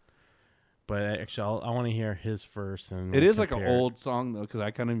 Okay. But actually, I want to hear his first. And it is like an old song, though, because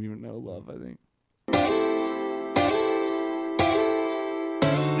I kind of even know Love, I think.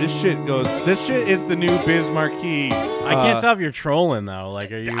 This shit is the new Biz Markie. I can't tell if you're trolling, though.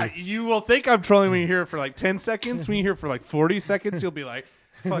 Like, are you? You will think I'm trolling when you hear it for like 10 seconds. When you hear it for like 40 seconds, you'll be like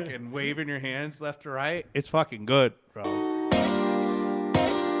fucking waving your hands left to right. It's fucking good, bro.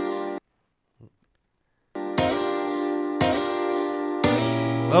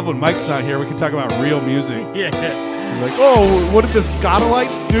 Love when Mike's not here. We can talk about real music. Yeah. He's like, oh, what did the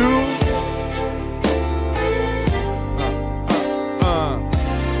Scotalites do?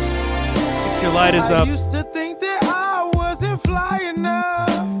 Get your lighters up. I used to think that I wasn't fly enough,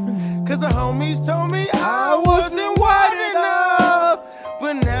 cause the homies told me I wasn't wide enough.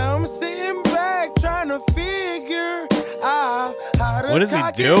 But now I'm sitting back trying to figure out how to What is he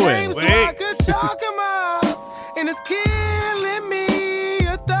cock doing? it so I could talk him out. And it's killing me,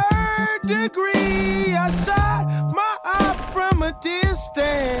 a third degree. I shot my eye from a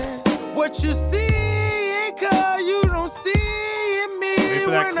distance. What you see ain't cause you don't see in me. Wait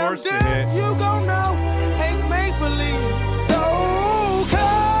for that When chorus I'm to done, hit. you gon' know, ain't make believe. So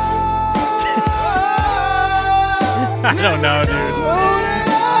I don't know, dude.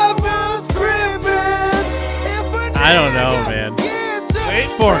 I don't know, man. Wait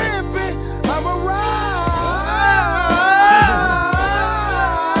for it.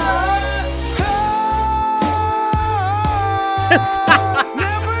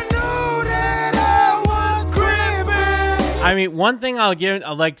 I mean, one thing I'll give,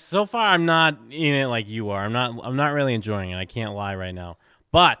 like, so far I'm not in it like you are. I'm not really enjoying it. I can't lie right now.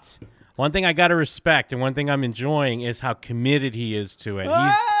 But one thing I got to respect and one thing I'm enjoying is how committed he is to it.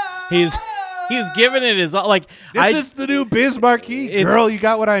 He's giving it his all. Like, This is the new Biz Markie. Girl, you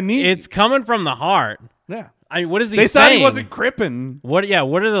got what I need. It's coming from the heart. Yeah. I mean, what is he They saying? thought he wasn't crippin'. What? Yeah.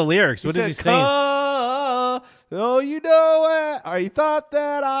 What are the lyrics? What is he saying? Oh, you know it. Or you thought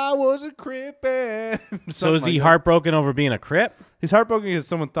that I wasn't crippin'. So is he heartbroken over being a Crip? He's heartbroken because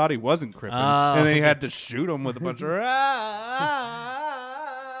someone thought he wasn't crippin'. Oh, and then he okay. had to shoot him with a bunch of...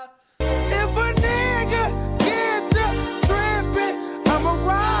 If a nigga get the trippin', I'ma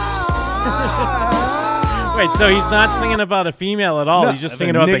ride. Wait, so he's not singing about a female at all. No, He's just if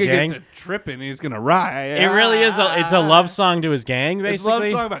singing a about the nigga gang. gets to tripping, he's gonna ride. It really is. It's a love song to his gang, basically. It's a love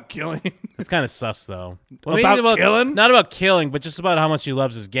song about killing. It's kind of sus, though. Well, maybe About it's killing? Not about killing, but just about how much he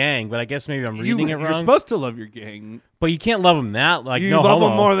loves his gang. But I guess maybe I'm reading it wrong. You're supposed to love your gang. But you can't love him that. Like, You no love homo.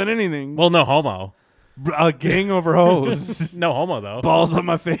 them more than anything. Well, no homo. A gang over hoes. No homo, though. Balls on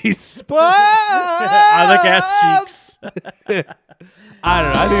my face. I like ass cheeks. I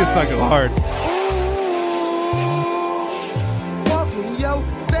don't know. I think it's fucking hard.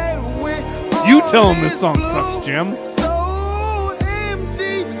 You tell him this song sucks, Jim.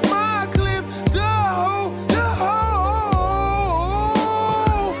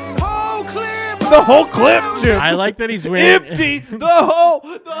 The whole clip, Jim. I like that he's wearing empty. The whole.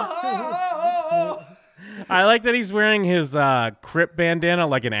 I like that he's wearing his Crip bandana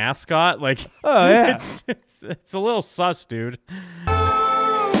like an ascot. Like, oh yeah, it's a little sus, dude.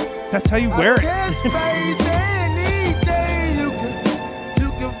 That's how you wear it.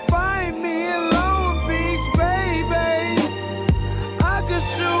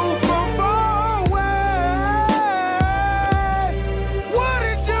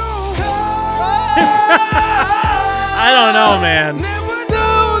 I don't know, man.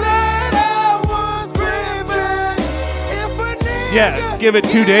 Yeah, give it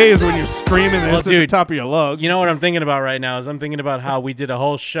 2 days when you're screaming this Well, at the dude, top of your lungs. You know what I'm thinking about right now is I'm thinking about how we did a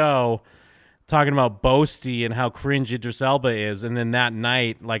whole show talking about Boasty and how cringe Idris Elba is, and then that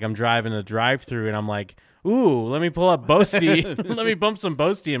night, like, I'm driving a drive-through and I'm like, ooh, let me pull up Boasty. Let me bump some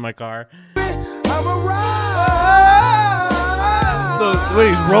Boasty in my car. When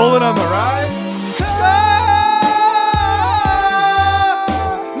he's rolling on the ride.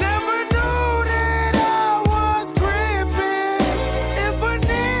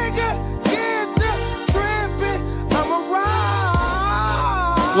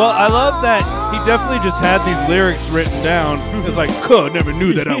 Well, I love that he definitely just had these lyrics written down. It's like, never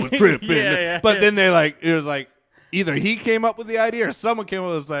knew that I was tripping. Yeah. But then it was like, either he came up with the idea or someone came up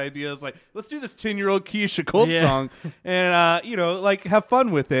with this idea. It's like, let's do this 10-year-old Keisha Cole song and, like, have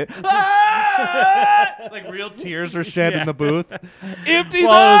fun with it. Like real tears are shed in the booth. Empty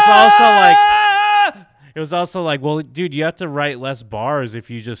It was also like, well, dude, you have to write less bars if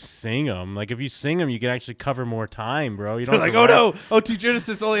you just sing them. Like, if you sing them, you can actually cover more time, bro. You don't They're have like, to oh write- no, OT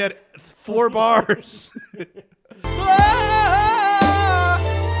Genesis only had 4 bars.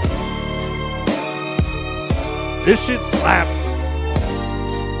 This shit slaps.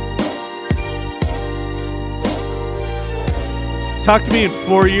 Talk to me in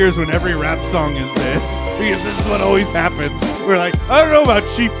 4 years when every rap song is this, because this is what always happens. We're like, I don't know about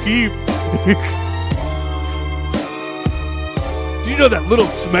Chief Keef. Do you know that Little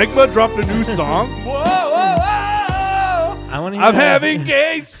Smegma dropped a new song? Whoa, whoa, whoa! I'm having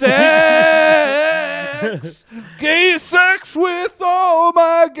gay sex. Gay sex with all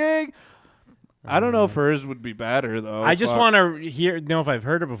my gang. I don't know if hers would be better though. I just Fuck. want to know if I've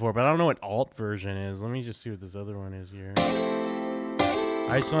heard it before, but I don't know what alt version is. Let me just see what this other one is here.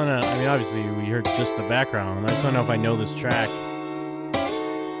 I just want to. I mean, obviously we heard just the background. I just want to know if I know this track.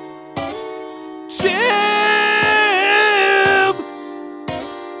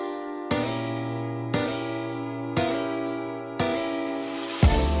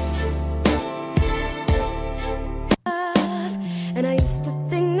 And I used to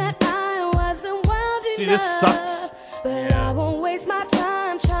think that I wasn't wild See, enough. this sucks. But I won't waste my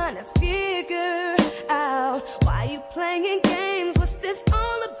time trying to figure out why you playing games. What's this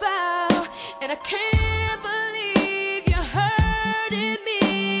all about? And I can't believe you hurting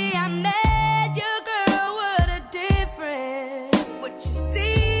me. I met your girl, what a difference. What you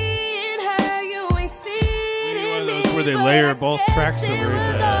see in her, you ain't seen in me. Where they layer both tracks over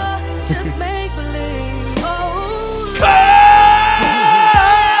each other. Just make believe. Oh,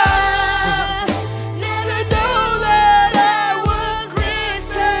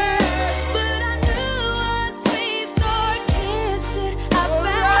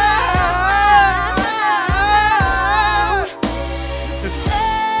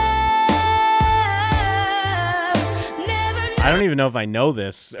 I don't even know if I know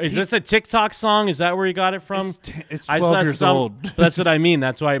this. Is this a TikTok song? Is that where you got it from? It's I 12 saw years old. That's what I mean.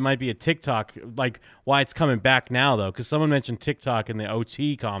 That's why it might be a TikTok. Like why it's coming back now, though, because someone mentioned TikTok in the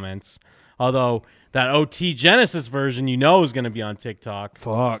OT comments. Although that OT Genesis version, you know, is going to be on TikTok.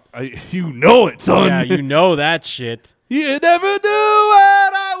 Fuck, you know it, son. Yeah, you know that shit. You never knew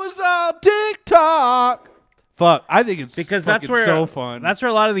when I was on TikTok. Fuck, I think it's Because that's where so fun. That's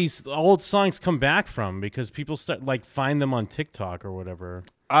where a lot of these old songs come back from, because people start like find them on TikTok or whatever.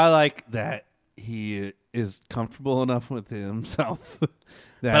 I like that he is comfortable enough with himself.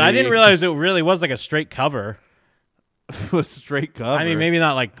 But I didn't realize it really was like a straight cover. A straight cover. I mean, maybe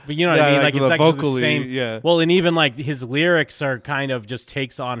not like, but you know what Yeah, I mean? like Like the it's actually vocally, the same. yeah. Well, and even like his lyrics are kind of just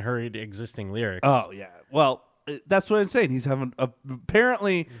takes on her existing lyrics. Oh yeah. Well, that's what I'm saying. He's having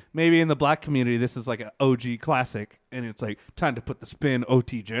apparently maybe in the black community this is like an OG classic, and it's like time to put the spin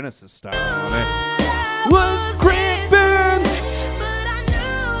OT Genesis style on it. Was creeping.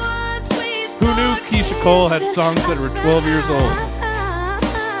 Who knew Keisha Cole had songs that were 12 years old?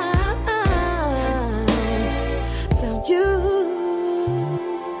 So you,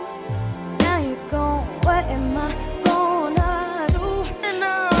 now you're gone. What am I gonna do?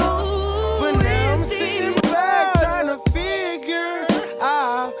 But now I'm sitting back trying to figure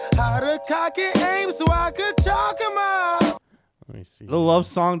out how to cock and aim so I could chalk him out. Let me see. The love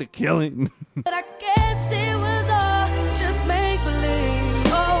song to Killing. But I guess it was all just make believe.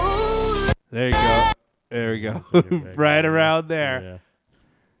 Oh, There you go. There we go. Right around there.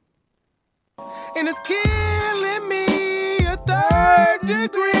 And it's killing me a 3rd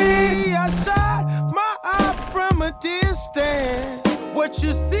degree. I shot my eye from a distance. What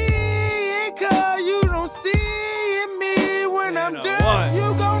you see in her, you don't see in me. When I'm done, one,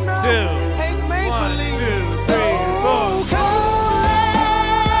 you gon' know. two, Ain't make one, believe. 2, 3, 4.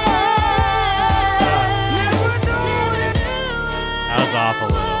 That was off a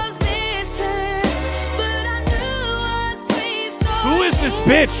little. Who is this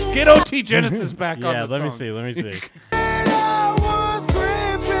bitch? Get OT Genesis back on Yeah, the let me song. see. Let me see.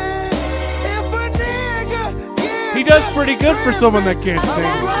 He does pretty good for someone that can't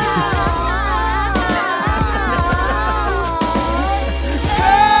sing.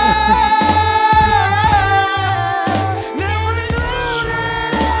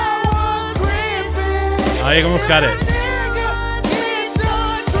 Oh, you almost got it.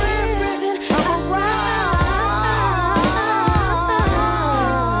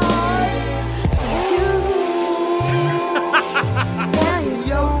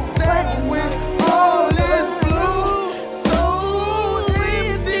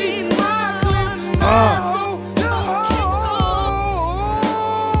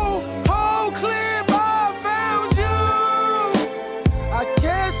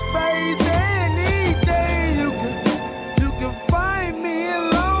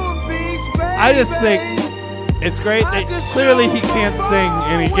 I just think it's great that clearly he can't sing,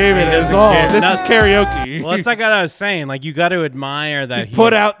 and he gave it his doesn't all. care. This is karaoke. Well, it's like what I was saying. Like you got to admire that He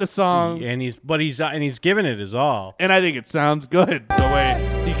put out the song, and he's giving it his all. and I think it sounds good the way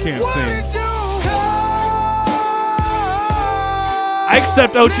he can't sing. I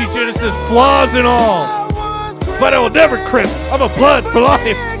accept OG Genesis flaws and all, but I will never crip. I'm a blood for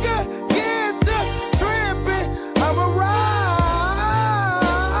life.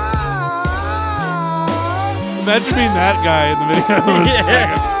 Imagine being that guy in the video.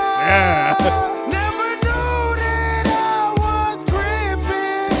 Yeah.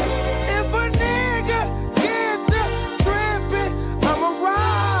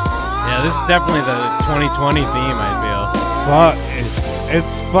 Yeah, this is definitely the 2020 theme, I feel. Fuck,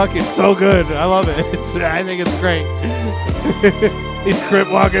 it's fucking so good. I love it. I think it's great. He's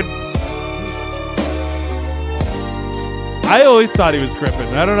crip walking. I always thought he was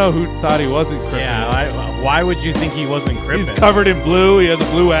crippin'. I don't know who thought he wasn't crippin'. Yeah, why would you think he wasn't crippin'? He's covered in blue. He has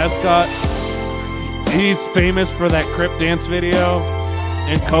a blue ascot. He's famous for that Crip dance video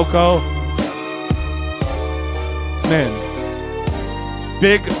in Coco. Man,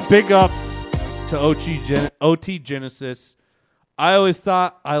 big ups to OT Genesis. I always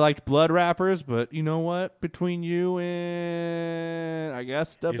thought I liked blood rappers, but you know what? Between you and I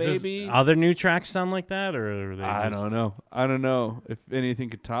guess the baby, other new tracks sound like that, or are they I don't know. I don't know if anything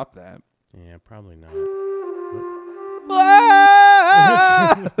could top that. Yeah, probably not.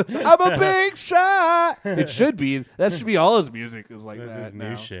 I'm a big shot. It should be. That should be all his music is like This that is now.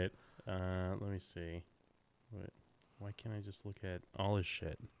 new shit. Let me see. Why can't I just look at all his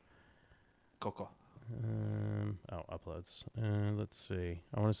shit? Coco. Uploads. Let's see.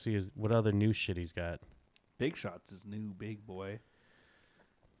 I want to see what other new shit he's got. Big Shot's his new big boy.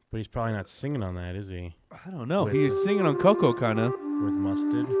 But he's probably not singing on that, is he? I don't know. He's singing on Coco, kind of. With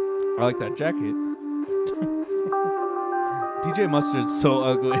Mustard. I like that jacket. DJ Mustard's so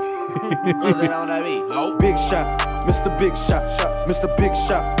ugly. Big shot, Mr. Big Shot, Mr. Big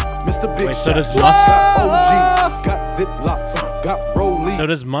Shot, Mr. Big Wait, Shot. so does Got OG, got Ziplocs, got Rollie. So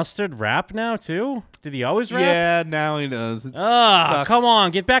does Mustard rap now too? Did he always rap? Yeah, now he does. It Ah, sucks. come on,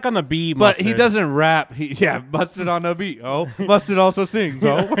 get back on the beat, But Mustard. he doesn't rap. Mustard on the beat. Oh, Mustard also sings.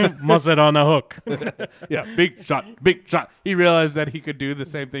 Oh, Mustard on the hook. Yeah, big shot, big shot. He realized that he could do the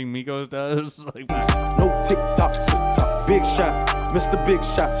same thing Migos does. Like, No TikTok, Big Shot, Mr. Big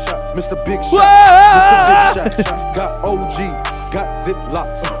Shot, Mr. Big Shot, Mr. Big Shot, got OG, got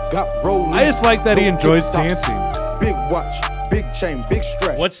Ziplocs, got Rollie. I just like that he No enjoys TikToks. dancing. Big watch, big chain, big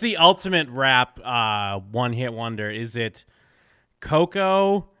stretch. What's the ultimate rap one-hit wonder? Is it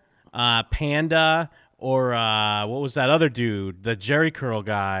Coco, Panda, or what was that other dude? The Jerry Curl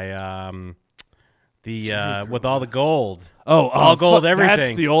guy. With all the gold. All gold, everything.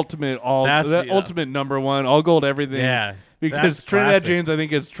 That's the ultimate. Ultimate number one. All gold, everything. Yeah, because that's Trinidad classic. James, I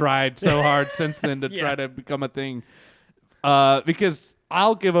think, has tried so hard since then to try to become a thing. Because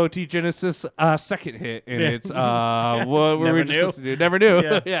I'll give OT Genesis a second hit, and it's what were Never we just knew. listening to? Never knew.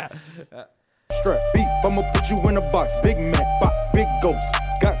 Yeah. Yeah. Strap beef, I'ma put you in a box. Big Mac, bop, big ghost.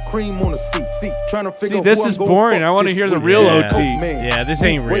 Got cream on the seat. Trying to figure See, this who is I'm gonna boring. fuck I wanna this hear the week. real Yeah. OT. Man, Yeah, this who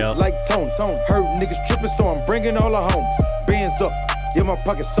ain't wait real. Like Tone. Heard niggas tripping, so I'm bringing all the homes. Bands up. Yeah, my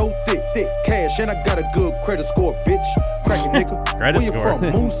pocket's so thick cash, and I got a good credit score, bitch. Crackin' nigga. Credit Where you score. from?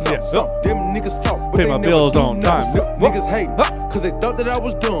 Move some, Yeah. some. Them niggas talk, but Pay they my never bills do on nothing. time. Niggas hate, cause they thought that I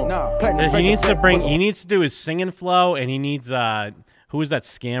was dumb. Platinum He needs to record, bring. back, He needs to do his singing flow, and he needs. Who was that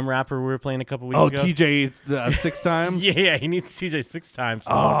scam rapper we were playing a couple weeks Oh, ago? TJ 6 times. Yeah, he needs TJ 6 times.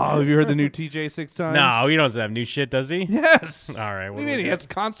 Oh, have you heard the new TJ 6 times? No, he doesn't have new shit, does he? Yes. All right. What do you mean? He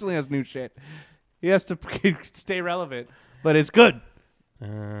constantly has new shit. He has to stay relevant, but it's good.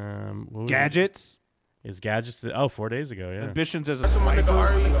 What was Gadgets. it? Is Gadgets? 4 days ago. Yeah. Ambitions as a sniper.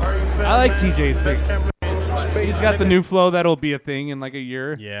 I like TJ 6. He's got the new flow that'll be a thing in like a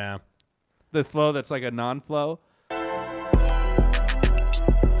year. Yeah. The flow that's like a non-flow.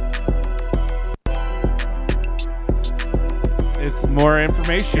 It's more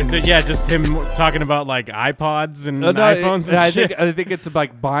information. Is it? Yeah, just him talking about like iPods and iPhones. And I shit? think it's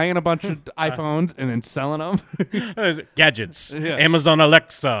like buying a bunch of iPhones and then selling them. There's Gadgets. Yeah. Amazon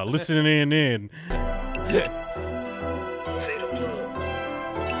Alexa, listening in.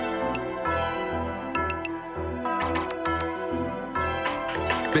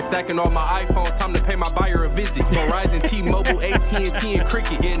 Been stacking all my iPhones, time to pay my buyer a visit. Verizon, T-Mobile, AT&T, and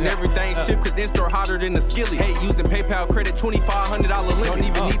Cricket. Getting everything shipped cause in-store hotter than the skillet. Hey, using PayPal credit, $2,500 limit. Don't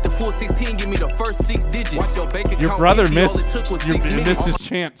even need the full 16, give me the first 6 digits. Watch your bank account. Your brother empty, all missed, it took was your, 6 minutes. missed his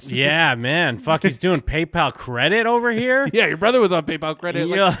chance. Yeah, man. Fuck, he's doing PayPal credit over here? Yeah, your brother was on PayPal credit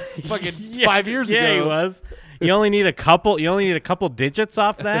like fucking 5 years ago. Yeah, he was. You only need a couple digits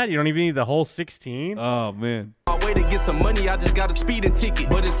off that. You don't even need the whole 16. Oh, man. My way to get some money, I just got a speeding ticket.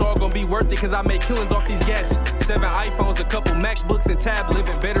 But it's all gonna be worth it because I make killings off these gadgets. 7 iPhones, a couple MacBooks and tablets.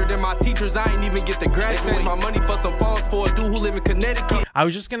 Living better than my teachers, I ain't even get to graduate. They my money for some phones for a dude who live in Connecticut. I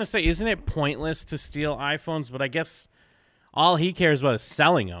was just going to say, isn't it pointless to steal iPhones? But I guess all he cares about is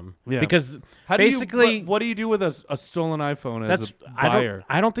selling them. Yeah. Because How basically... do you, what do you do with a stolen iPhone as a buyer?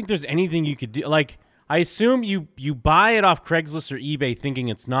 I don't think there's anything you could do. Like, I assume you buy it off Craigslist or eBay thinking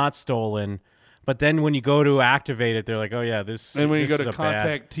it's not stolen, but then when you go to activate it, they're like, "Oh yeah, this." And when you this go to is a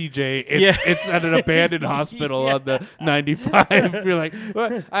contact bad. TJ, it's at an abandoned hospital on the 95. You're like,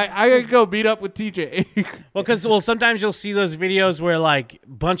 well, I gotta go meet up with TJ. Well, sometimes you'll see those videos where like a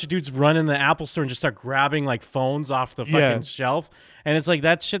bunch of dudes run in the Apple store and just start grabbing like phones off the fucking shelf, and it's like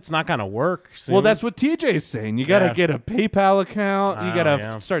that shit's not gonna work. Soon. Well, that's what TJ's saying. You gotta get a PayPal account. You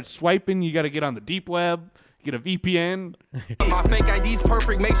gotta start swiping. You gotta get on the deep web. Get a VPN. My fake ID's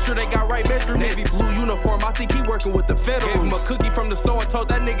perfect, make sure they got right measurements. Navy blue uniform, I think he working with the federal. Gave him a cookie from the store and told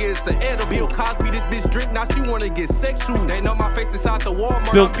that nigga it's an edible. Bill Cosby, this bitch drink, now she wanna get sexual. They know my face inside the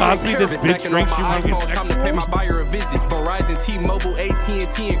Walmart. Bill Cosby, this bitch drink, she wanna get sexual. Time to pay my buyer a visit. Verizon, T-Mobile,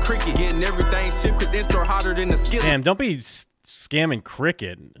 AT&T, and Cricket. Getting everything shipped cause in-store hotter than the skillet. Damn, don't be scamming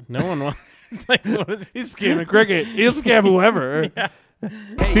Cricket. No one wants... like, he's scamming Cricket. He'll scam whoever. Yeah.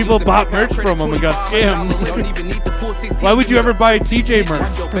 Hey, people bought merch from him and got scammed. Why would you ever buy TJ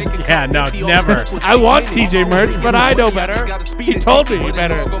merch? Yeah, no, never. I want TJ merch, but I know better. He told me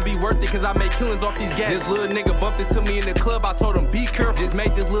better. It's all gonna be worth it cause I make killings off these gadgets. This little nigga bumped into me in the club. I told him be careful. Just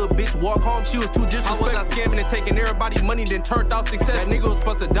make this little bitch walk home. She was too disrespectful. I was scamming and taking everybody money, then turned out success. That nigga was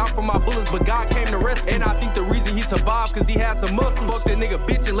supposed to die for my bullets, but God came to rescue. And I think the reason he survived cause he had some muscles. Fuck that nigga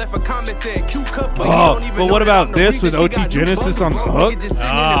bitch and left a comment saying Q cup. But what about this with OT Genesis on the hook?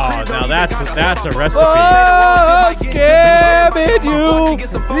 Oh, now that's a recipe. Oh, scamming you.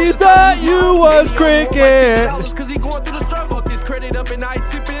 He thought you was Cricket. Cause he going through the struggle. Fuck his credit up and I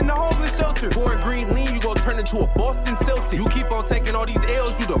sipping in the homeless shelter. Pour a green lean, you gon' turn into a Boston Celtic. You keep on taking all these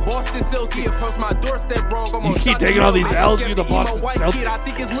L's, you the Boston Celtic. Approach my doorstep wrong. You keep taking all these L's, you the Boston Celtic. I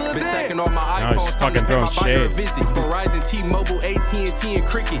think it's Lil Zan. No, he's fucking throwing shade. Verizon, T-Mobile, AT&T, and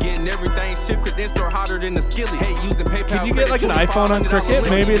Cricket. Getting everything shipped cause in-store hotter than the skillet. Hey, using PayPal. Can you get like an iPhone on Cricket?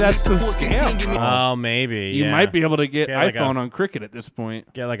 Maybe that's the scam. Oh, maybe. You yeah. might be able to get like iPhone on Cricket at this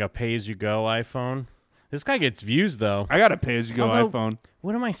point. Get like a pay-as-you-go iPhone. This guy gets views, though. I got a pay-as-you-go iPhone.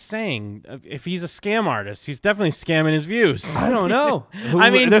 What am I saying? If he's a scam artist, he's definitely scamming his views. I don't know. I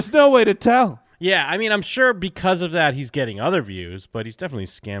mean, there's no way to tell. Yeah, I mean, I'm sure because of that he's getting other views, but he's definitely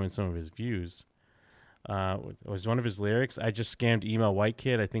scamming some of his views. Was one of his lyrics, I just scammed emo white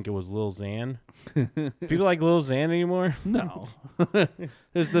kid. I think it was Lil Xan. People like Lil Xan anymore? No.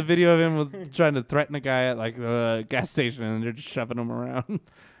 There's the video of him trying to threaten a guy at like the gas station and they're just shoving him around.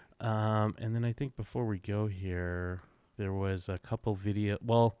 And then I think before we go here, there was a couple video.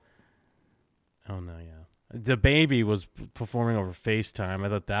 Well, oh no, yeah. The baby was performing over FaceTime. I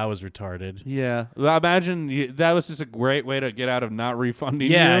thought that was retarded. Yeah. Well, imagine that was just a great way to get out of not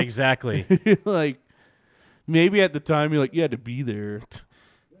refunding you. Yeah, exactly. Like, maybe at the time you're like, you had to be there.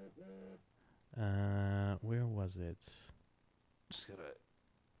 Where was it? Just gotta.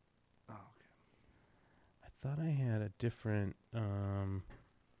 Oh, okay. I thought I had a different. Where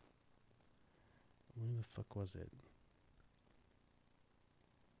the fuck was it?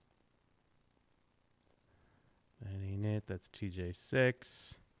 That ain't it. That's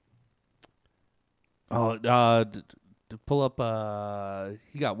TJ6. Oh, to pull up.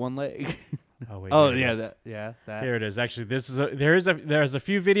 He got one leg. Oh wait. Oh yeah, that. Here it is. Actually, there's a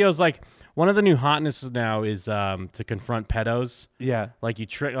few videos. Like one of the new hotnesses now is to confront pedos. Yeah. Like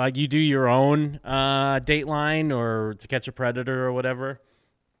you do your own Dateline or To Catch a Predator or whatever.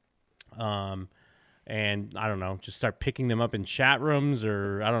 And I don't know, just start picking them up in chat rooms,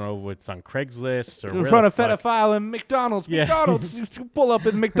 or I don't know what's on Craigslist or in front of pedophile and McDonald's. Yeah. McDonald's, you pull up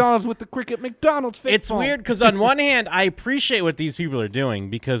in McDonald's with the Cricket McDonald's fit It's phone. weird because on one hand, I appreciate what these people are doing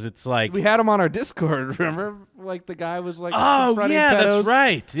because it's like we had him on our Discord. Remember, like the guy was like, oh confronting yeah, pedos. that's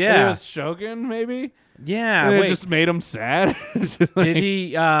right. Yeah, and it was Shogun, maybe. Yeah, and it just made him sad. Did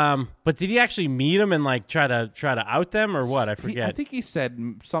he? But did he actually meet him and like try to out them or what? I forget. I think he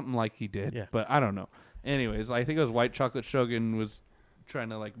said something like he did, but I don't know. Anyways, I think it was White Chocolate Shogun was trying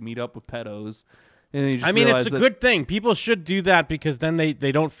to like meet up with pedos. And then you just I mean, realize it's a that- good thing. People should do that because then they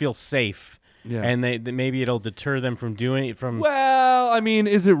don't feel safe. Yeah. And they maybe it'll deter them from doing it. Well, I mean,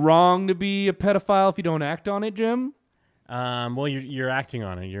 is it wrong to be a pedophile if you don't act on it, Jim? Well, you're acting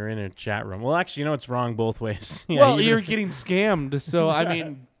on it. You're in a chat room. Well, actually, it's wrong both ways. Yeah, Well, even you're if- getting scammed. So, I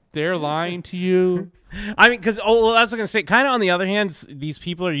mean, they're lying to you. I mean, because I was going to say, kind of on the other hand, these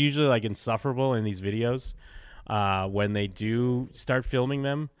people are usually like insufferable in these videos when they do start filming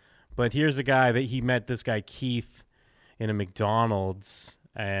them. But here's a guy that he met this guy Keith in a McDonald's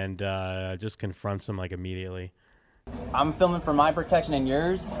and just confronts him like immediately. I'm filming for my protection and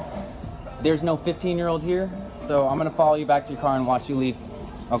yours. There's no 15-year-old here, so I'm gonna follow you back to your car and watch you leave.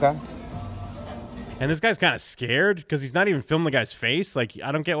 Okay? And this guy's kind of scared because he's not even filming the guy's face. Like,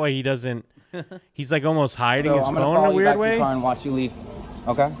 I don't get why he doesn't. He's like almost hiding So his I'm gonna phone in a follow you weird back to way. your car and watch you leave.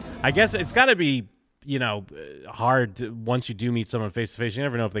 Okay? I guess it's got to be, hard once you do meet someone face to face. You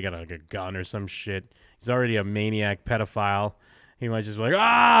never know if they got like a gun or some shit. He's already a maniac pedophile. He might just be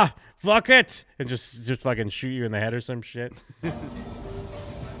like, fuck it, and just fucking shoot you in the head or some shit.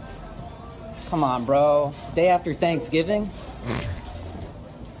 Come on, bro. Day after Thanksgiving?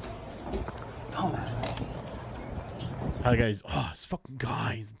 How the guy's, this fucking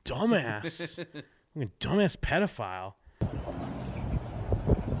guy, he's a dumbass. Fucking dumbass pedophile.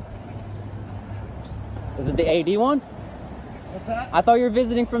 Is it the AD one? What's that? I thought you were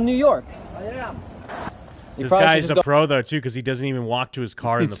visiting from New York. I am. You This probably guy's should a just go- pro, though, too, because he doesn't even walk to his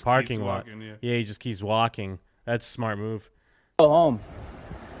car in He the just parking keeps lot. walking, Yeah, he just keeps walking. That's a smart move. Go home.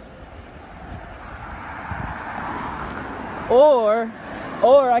 Or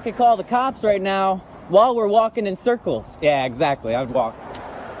I could call the cops right now while we're walking in circles. Yeah, exactly. I would walk.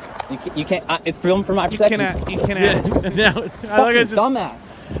 You can't. It's filmed for my protection. You cannot. Now, I like it just, dumbass.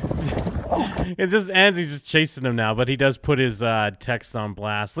 it just ends. He's just chasing him now, but he does put his text on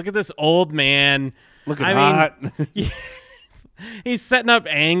blast. Look at this old man. Looking I mean, he's setting up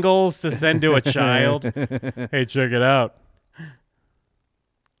angles to send to a child. Hey, check it out.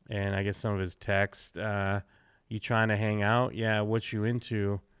 And I guess some of his text. You trying to hang out? Yeah, what you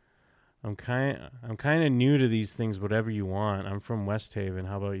into? I'm kind of new to these things. Whatever you want. I'm from West Haven.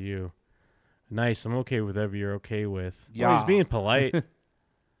 How about you? Nice. I'm okay with whatever you're okay with. Yeah. Well, he's being polite.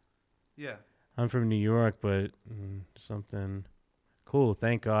 Yeah. I'm from New York, but something cool.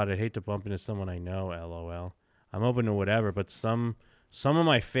 Thank God. I'd hate to bump into someone I know. LOL. I'm open to whatever, but some of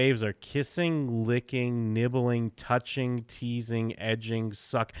my faves are kissing, licking, nibbling, touching, teasing, edging,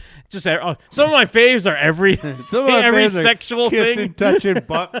 suck. Just some of my faves are every Some of my every faves are sexual kissing, thing. touching,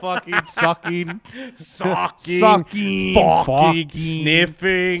 butt fucking, sucking, Sucking, fucking,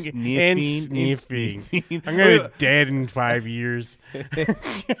 sniffing, and sniffing. I'm gonna be dead in 5 years.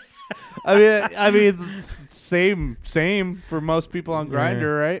 I mean, same for most people on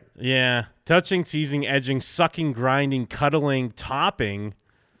Grindr, right? Yeah. Touching, teasing, edging, sucking, grinding, cuddling, topping.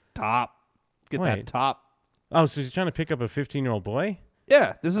 Top. Get Wait. that top. Oh, so he's trying to pick up a 15-year-old boy?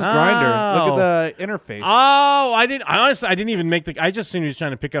 Yeah, this is Grindr. Look at the interface. Oh, I didn't even make I just assumed he was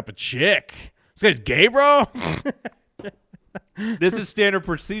trying to pick up a chick. This guy's gay, bro? This is standard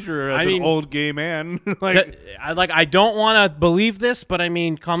procedure as I mean, an old gay man. I don't want to believe this, but I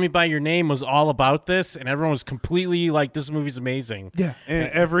mean, Call Me By Your Name was all about this, and everyone was completely like, this movie's amazing. Yeah, and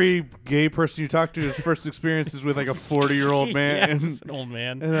every gay person you talk to, his first experience is with like a 40-year-old man. Yes, an old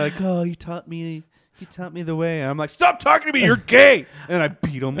man. And they're like, oh, he taught me the way. And I'm like, stop talking to me, you're gay. And I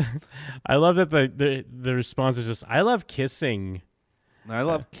beat him. I love that the response is just, I love kissing. I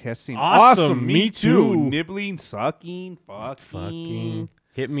love kissing. Awesome, me too. Nibbling, sucking, fucking.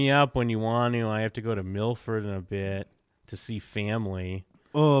 Hit me up when you want to. I have to go to Milford in a bit to see family.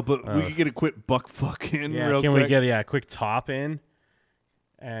 Oh, but we could get a quick buck fucking Yeah, real can quick. we get a quick top in?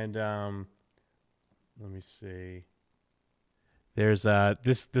 And let me see. There's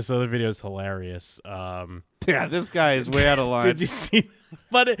this other video is hilarious. Yeah, this guy is way out of line. Did you see?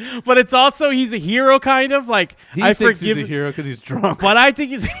 But it's also he's a hero kind of like He I thinks forgive he's a hero because he's drunk. But I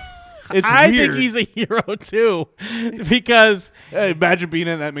think he's It's I weird. think he's a hero too because Hey, imagine being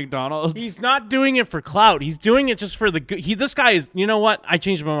at that McDonald's. he's not doing it for clout. He's doing it just for the good. This guy is. You know what? I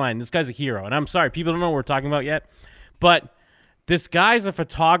changed my mind. This guy's a hero, and I'm sorry, people don't know what we're talking about yet. But this guy's a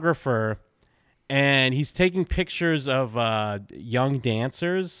photographer, and he's taking pictures of young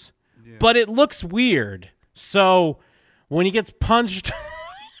dancers. But it looks weird. So when he gets punched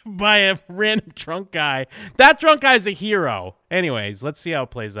by a random drunk guy, that drunk guy's a hero. Anyways, let's see how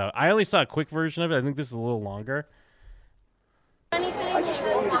it plays out. I only saw a quick version of it. I think this is a little longer. I just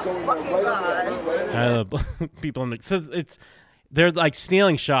want you to go People in the they're like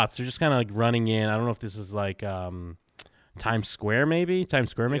stealing shots. They're just kind of like running in. I don't know if this is like Times Square, maybe?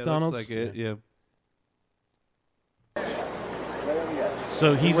 Times Square McDonald's? Looks like it, yeah.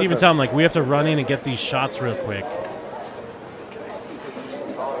 So he's even telling him, like, we have to run in and get these shots real quick.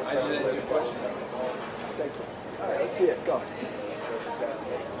 Let's see it. Go.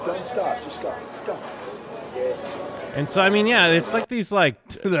 Don't stop. Just go. Go. And so, I mean, yeah, it's like these, like,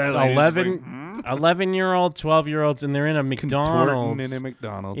 11-year-old, 12-year-olds, and they're in a McDonald's. Contorting in a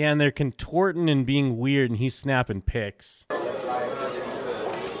McDonald's. Yeah, and they're contorting and being weird, and he's snapping pics.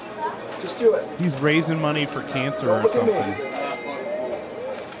 Just do it. He's raising money for cancer or Look at me. something.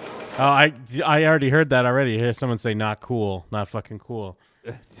 Oh, I already heard that already. I hear someone say, not cool, not fucking cool.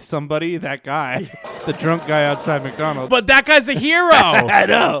 Somebody, that guy, the drunk guy outside McDonald's. But that guy's a hero. I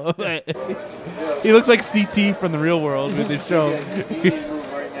know. He looks like CT from the real world with his show.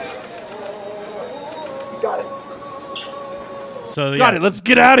 Got it. So Got it, let's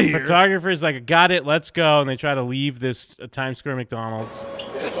get out of here. Photographer's like, got it, let's go. And they try to leave this Times Square McDonald's.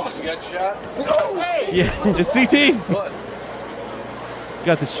 That's awesome. You got shot? Yeah. It's CT.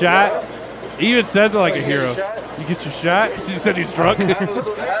 Got the shot. He even says it like a hero. You get your shot? You said he's drunk?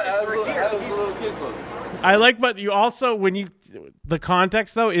 I like, but you also, when you, the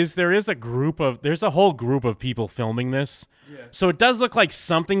context though, is there's a whole group of people filming this. Yeah. So it does look like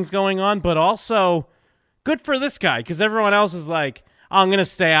something's going on, but also good for this guy because everyone else is like, oh, I'm going to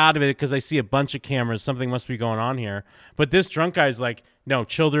stay out of it because I see a bunch of cameras. Something must be going on here. But this drunk guy's like, no,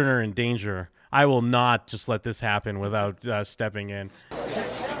 children are in danger. I will not just let this happen without stepping in. He's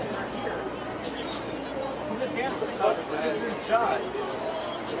a dance photographer. This is his job.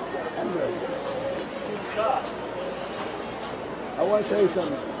 I want to tell you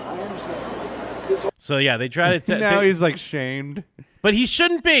something. I understand. So yeah, they try to. Now he's like shamed, but he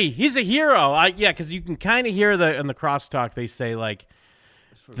shouldn't be. He's a hero. Yeah, because you can kind of hear in the crosstalk they say like,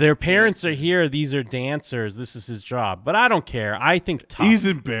 their parents are here. These are dancers. This is his job. But I don't care. I think tough. He's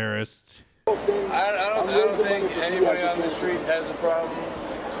embarrassed. I don't think anybody on the street has a problem.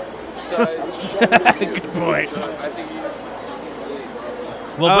 Good point.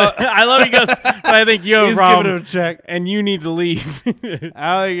 Well, but I love he goes, but I think you have a problem. Giving him a check. And you need to leave. I don't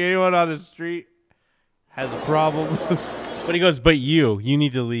think anyone on the street has a problem. But he goes, but you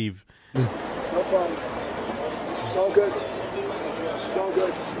need to leave. No problem. It's all good. It's all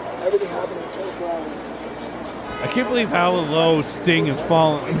good. Everything happened in 24 hours. I can't believe how low Sting has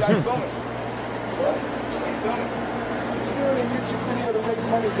fallen. You're doing a YouTube video to raise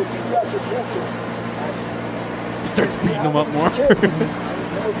money for pediatric cancer. He starts beating him up more.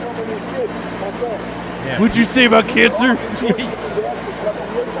 We're filming these kids. That's all. Yeah. What'd you say about cancer?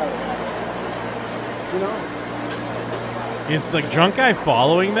 You know? Is the drunk guy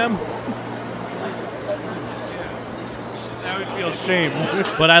following them? I would feel shame.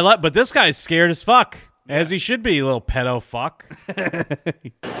 But this guy's scared as fuck. As he should be, little pedo fuck.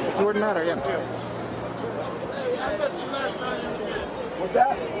 Jordan Matter, yes. What's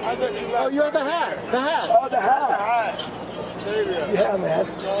that? Oh, you're the hat. The hat. Oh, the hat. Yeah, man.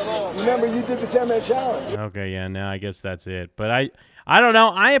 Remember, you did the 10-minute challenge. Okay, yeah, now I guess that's it. But I don't know.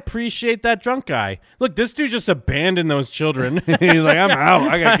 I appreciate that drunk guy. Look, this dude just abandoned those children. He's like, I'm out.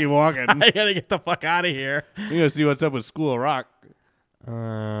 I gotta keep walking. I gotta get the fuck out of here. You gotta see what's up with School of Rock.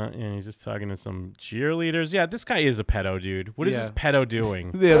 And he's just talking to some cheerleaders. Yeah, this guy is a pedo, dude. What is this pedo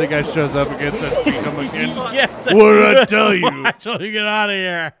doing? The other guy shows up again, starts beating him again. Yeah, what did I tell you? I told you get out of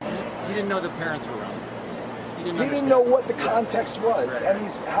here. He didn't know the parents were around. He didn't know what the context was, and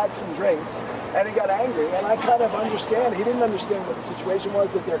he's had some drinks, and he got angry, and I kind of understand. He didn't understand what the situation was,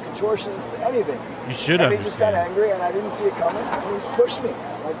 that they're contortionists, anything. You should And he just got angry, and I didn't see it coming, and he pushed me.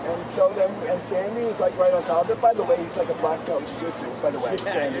 And so then, and Sandy was like right on top of it. By the way, he's like a black belt jiu-jitsu, by the way,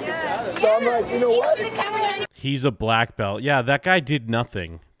 Sandy. So I'm like, you know what? He's a black belt. Yeah, that guy did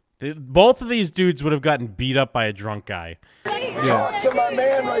nothing. Both of these dudes would have gotten beat up by a drunk guy. Talk to my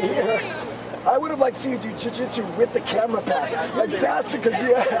man right here. I would have liked to see you do jiu-jitsu with the camera pack. Like that's because,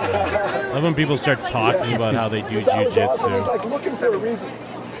 yeah. I love when people start talking about how they do That was awesome. He's jiu-jitsu. like looking for a reason.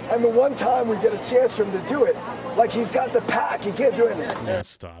 And the one time we get a chance for him to do it, like he's got the pack, he can't do anything. Yeah,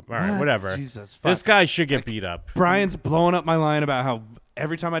 stop. All right, whatever. Jesus, This fuck. guy should get beat up. Brian's blowing up my line about how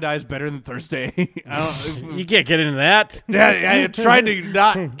Every Time I Die is better than Thursday. You can't get into that. Yeah, I tried to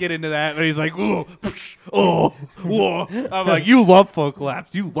not get into that, but he's like, ooh, whoa. I'm like, you love folk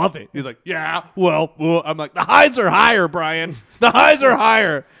laps. You love it. He's like, yeah, well. I'm like, the highs are higher, Brian. The highs are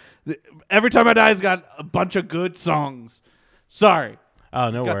higher. Every Time I Die's got a bunch of good songs. Sorry. Oh,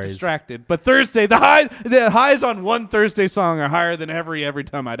 no Got worries. distracted. But Thursday, the highs on one Thursday song are higher than Every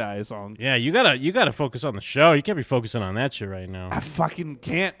Time I Die song. Yeah, you gotta focus on the show. You can't be focusing on that shit right now. I fucking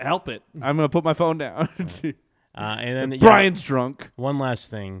can't help it. I'm gonna put my phone down. And then Brian's drunk. One last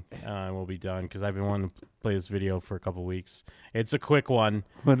thing, and we'll be done because I've been wanting to play this video for a couple weeks. It's a quick one.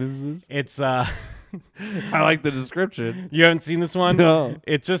 What is this? It's I like the description. You haven't seen this one? No.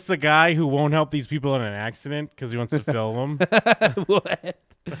 It's just the guy who won't help these people in an accident because he wants to film them. What?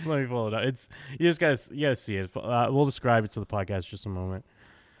 Let me pull it up. It's you gotta see it. We'll describe it to the podcast in just a moment.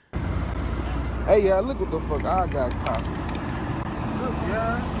 Hey, yeah, look what the fuck I got popping. Look,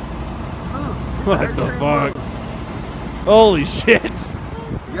 yeah. Look. What the fuck? Holy shit.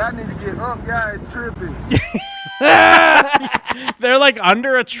 Y'all need to get up, y'all is tripping. They're like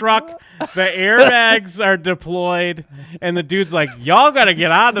under a truck. The airbags are deployed, and the dude's like, "Y'all gotta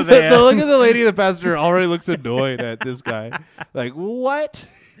get out of there." Look at the lady in the passenger already looks annoyed at this guy. Like, what?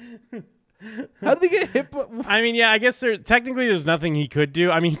 How did they get hit? I mean, yeah, I guess technically there's nothing he could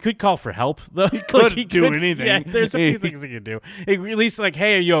do. I mean, he could call for help, though. He couldn't do anything. Yeah, there's a few things he could do. At least like,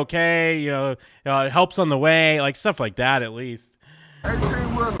 "Hey, are you okay?" Help's on the way, like stuff like that. At least. Hey,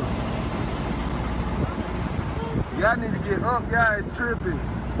 T-Willer. Y'all need to get up, y'all is tripping.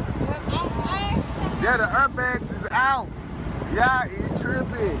 Yeah, the airbags is out. Y'all is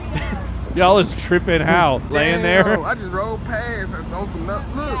tripping. Y'all is tripping how? Laying there? I just rolled past on some nuts.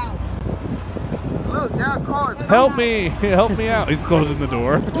 Look, y'all cars. Help me out. He's closing the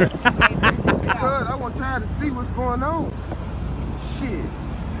door. Because I want y'all to see what's going on. Shit.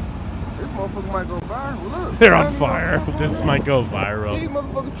 This motherfucker might go viral. Look. They're on fire. This might go viral. These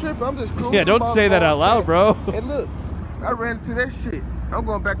motherfuckers tripping. I'm just cool. Yeah, don't say that out loud, bro. And look, I ran into that shit. I'm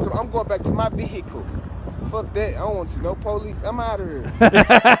going back to my vehicle. Fuck that. I don't want to see no police. I'm out of here.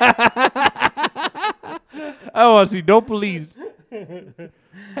 I don't want to see no police.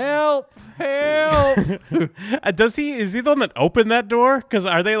 Help! Is he the one that opened that door? Because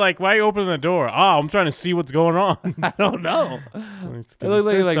are they like, why are you opening the door? Oh, I'm trying to see what's going on. I don't know. It looks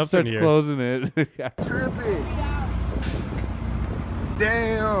like he like starts closing it. Tripping.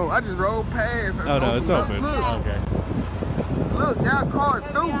 Damn, I just rolled past. Oh no, it's open. Okay. Look, y'all cars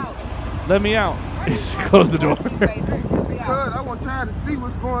through. Let me out. Just close the door. Because I want y'all to see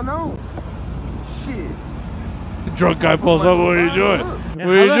what's going on. Shit. The drunk guy pulls up. What are you doing? What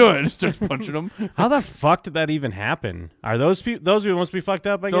are you doing? Starts punching him. How the fuck did that even happen? Are those people? Those people must be fucked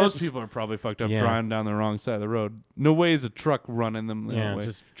up. I guess those people are probably fucked up driving down the wrong side of the road. No way is a truck running them. Yeah,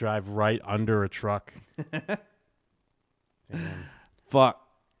 just drive right under a truck. Fuck.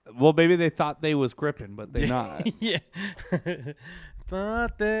 Well, maybe they thought they was gripping, but they not. Yeah.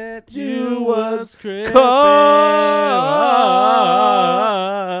 Thought that you was gripping.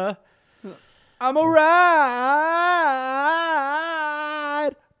 I'm a ride.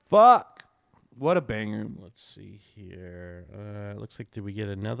 Fuck. What a banger. Let's see here. Looks like, did we get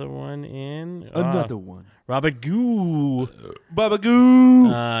another one in? Another one. Robert Goo. Baba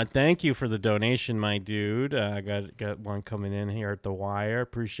Goo. Thank you for the donation, my dude. I got one coming in here at the wire.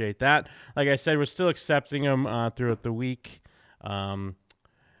 Appreciate that. Like I said, we're still accepting them throughout the week.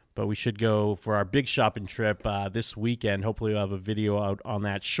 But we should go for our big shopping trip this weekend. Hopefully we'll have a video out on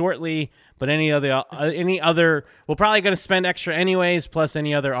that shortly. But any other, we're probably going to spend extra anyways, plus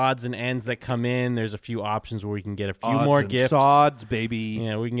any other odds and ends that come in. There's a few options where we can get a few more gifts. Sods, baby.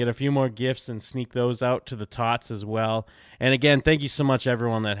 Yeah, we can get a few more gifts and sneak those out to the tots as well. And again, thank you so much,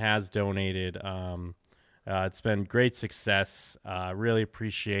 everyone that has donated. It's been great success. Really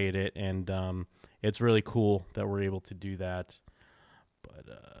appreciate it. And it's really cool that we're able to do that. But,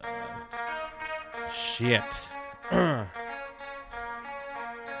 shit.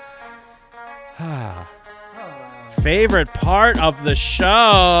 Favorite part of the show.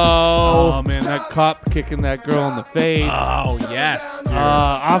 Oh, man, that cop kicking that girl in the face. Oh, yes. Dude.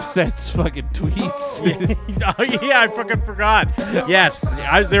 Offset's fucking tweets. Oh, yeah, I fucking forgot. Yes,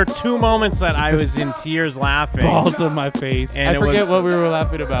 there are two moments that I was in tears laughing. Balls on my face. And I forget what we were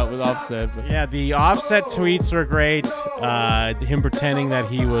laughing about with Offset. But. Yeah, the Offset tweets were great. Him pretending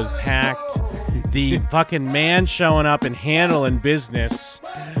that he was hacked. The fucking man showing up and handling business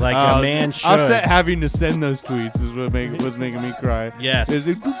like a man should. Offset having to send those tweets is what was making me cry. Yes.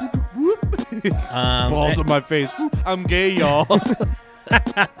 Balls on my face. I'm gay, y'all.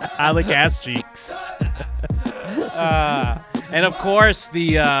 I like ass cheeks. And of course,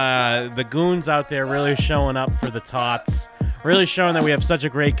 the goons out there really showing up for the tots really showing that we have such a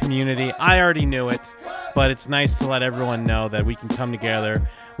great community. I already knew it, but it's nice to let everyone know that we can come together.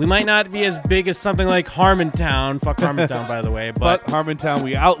 We might not be as big as something like Harmontown. Fuck Harmontown, by the way. But Fuck Harmontown.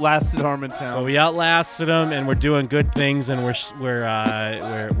 We outlasted Harmontown. But we outlasted them, and we're doing good things, and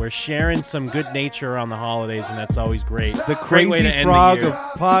we're sharing some good nature around the holidays, and that's always great. The Great way crazy to end frog the year.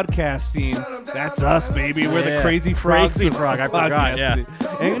 of podcasting. That's us, baby. We're the crazy frogs Crazy of frog. I forgot. Yeah.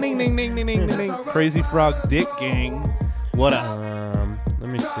 podcasting. Ding, ding, ding, ding, ding, ding, ding. Crazy frog dick gang. What up? Let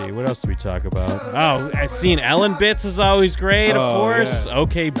me see. What else do we talk about? Oh, I've seen Ellen Bits is always great, of Oh, course. yeah.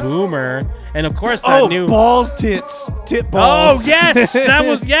 Okay, Boomer. And of course that new balls, tits, tit balls. Oh, yes. That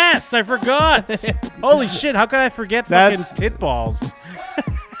was yes. I forgot. Holy shit. How could I forget That's- fucking tit balls?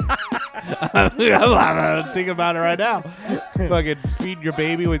 I'm thinking about it right now. Fucking feeding your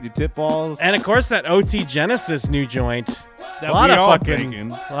baby with your tit balls. And of course that OT Genesis new joint. That a lot we of all fucking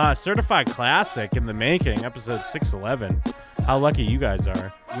making. certified classic in the making, episode 611. How lucky you guys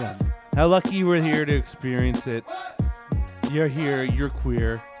are. Yeah. How lucky you were here to experience it. You're here. You're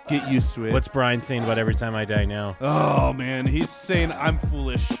queer. Get used to it. What's Brian saying about Every Time I Die Now? Oh, man. He's saying I'm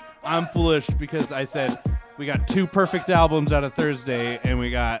foolish. I'm foolish because I said we got 2 perfect albums out of Thursday, and we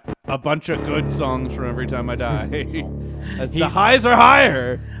got a bunch of good songs from Every Time I Die. The highs are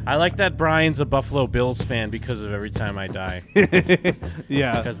higher. I like that Brian's a Buffalo Bills fan because of Every Time I Die.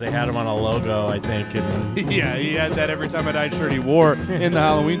 Yeah. Because they had him on a logo, I think. And Yeah, he had that Every Time I Die shirt he wore in the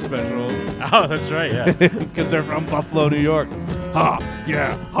Halloween special. Oh, that's right, yeah. Because they're from Buffalo, New York. Ha!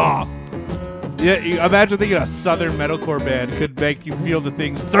 Yeah, ha! Yeah, imagine thinking a southern metalcore band could make you feel the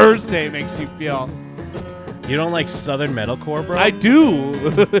things Thursday makes you feel. You don't like Southern metalcore, bro? I do,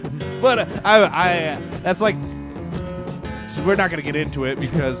 but I that's like. So we're not gonna get into it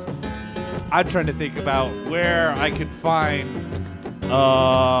because I'm trying to think about where I can find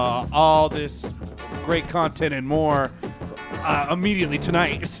all this great content and more immediately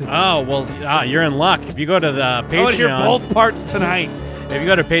tonight. Oh, well, you're in luck. If you go to the Patreon. I want to hear both parts tonight. If you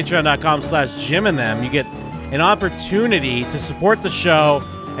go to patreon.com/JimandThem, you get an opportunity to support the show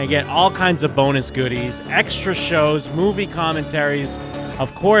and get all kinds of bonus goodies, extra shows, movie commentaries,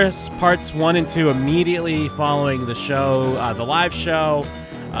 of course, parts 1 and 2 immediately following the show, the live show.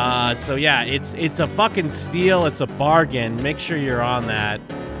 So yeah, it's a fucking steal. It's a bargain. Make sure you're on that.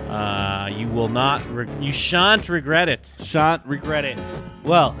 You will not. You shan't regret it. Shan't regret it.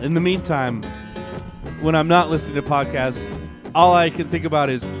 Well, in the meantime, when I'm not listening to podcasts, all I can think about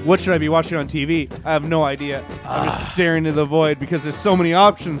is what should I be watching on TV? I have no idea. I'm just staring into the void because there's so many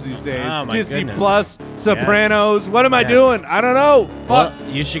options these days. Oh, my Disney goodness. Plus, Sopranos. Yes. What am I Yeah. doing? I don't know. Fuck. Well,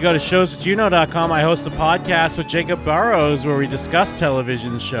 you should go to showsthatyouknow.com. I host a podcast with Jacob Burrows where we discuss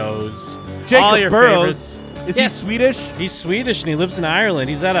television shows. Jacob all your Burrows? favorites. Is he Swedish? He's Swedish and he lives in Ireland.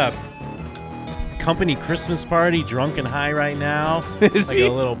 He's at a company Christmas party, drunk and high right now. Is like he?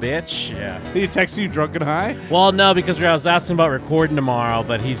 a little bitch. Yeah. He texting you drunk and high? Well, no, because I was asking about recording tomorrow,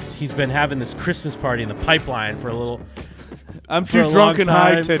 but he's been having this Christmas party in the pipeline for a little. I'm for too a drunk long and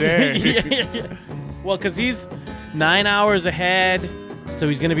high time. today. Yeah. Well, because he's 9 hours ahead, so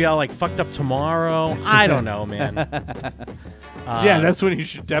he's gonna be all like fucked up tomorrow. I don't know, man. Yeah, that's when you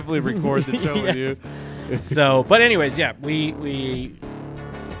should definitely record the show with you. So, but anyways, yeah, we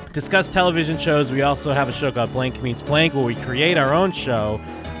discuss television shows. We also have a show called Blank Meets Blank where we create our own show.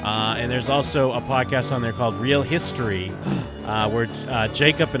 And there's also a podcast on there called Real History, where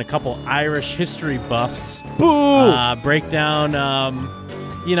Jacob and a couple Irish history buffs break down,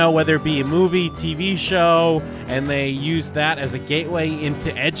 whether it be a movie, TV show, and they use that as a gateway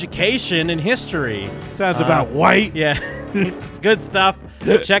into education and history. Sounds about white. Yeah, it's good stuff.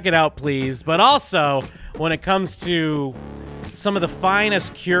 Check it out, please. But also, when it comes to some of the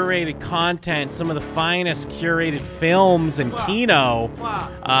finest curated content, some of the finest curated films and Kino,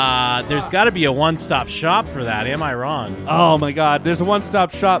 there's got to be a one-stop shop for that. Am I wrong? Oh my God! There's a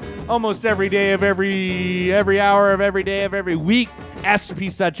one-stop shop almost every day of every hour of every day of every week.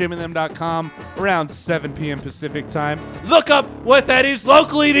 Masterpiece.jimandthem.com around 7 p.m. Pacific time. Look up what that is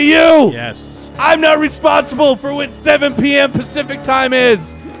locally to you. Yes. I'm not responsible for what 7 p.m. Pacific time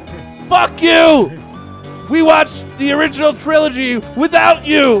is. Fuck you. We watched the original trilogy without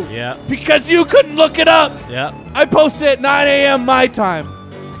you. Yeah. Because you couldn't look it up. Yeah. I posted at 9 a.m. my time.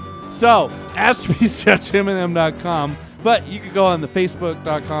 So, masterpiece.jimandthem.com. But you could go on the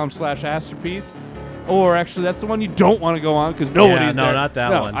facebook.com/masterpiece. Or actually, that's the one you don't want to go on because nobody's no, there. not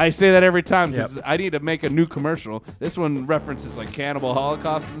that No, one. I say that every time because Yep. I need to make a new commercial. This one references like Cannibal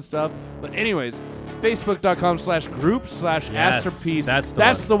Holocaust and stuff. But anyways, facebook.com/group/Masterpiece.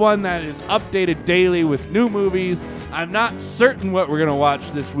 that's the one that is updated daily with new movies. I'm not certain what we're going to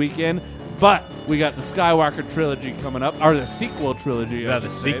watch this weekend. But we got the Skywalker trilogy coming up, or the sequel trilogy. Yeah, the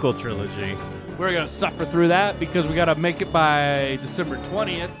sequel trilogy. We're going to suffer through that because we got to make it by December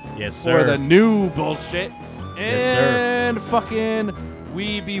 20th. Yes, For sir. the new bullshit. Yes, sir. And fucking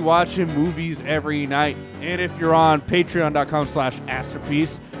we be watching movies every night. And if you're on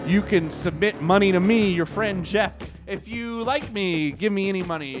patreon.com/Astropiece, you can submit money to me, your friend Jeff. If you like me, give me any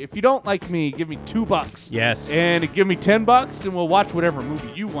money. If you don't like me, give me $2. Yes. And give me $10 and we'll watch whatever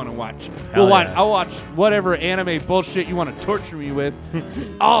movie you want to watch. Hell yeah. I'll watch whatever anime bullshit you want to torture me with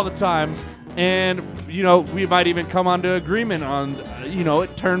all the time. And, you know, we might even come onto agreement on, you know,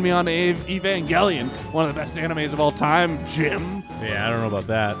 it turned me on to Evangelion, one of the best animes of all time, Jim. Yeah, I don't know about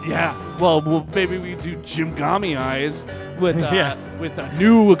that. Yeah, well maybe we do Jim Gami eyes with Yeah. with a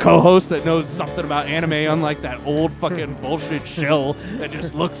new co-host that knows something about anime, unlike that old fucking bullshit shill that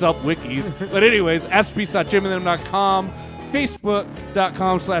just looks up wikis. But anyways, astropiece.jimandthem.com,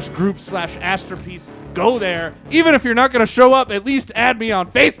 facebook.com/group/astropiece. Go there. Even if you're not going to show up, at least add me on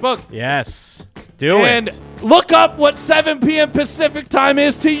Facebook. Yes. Do and it. look up what 7 p.m. Pacific time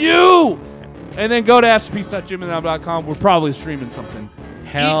is to you. And then go to astropiece.jimandthem.com. We're probably streaming something.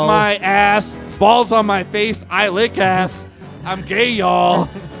 Hell. Eat my ass. Balls on my face. I lick ass. I'm gay, y'all.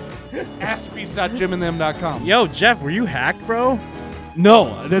 astropiece.jimandthem.com. Yo, Jeff, were you hacked, bro?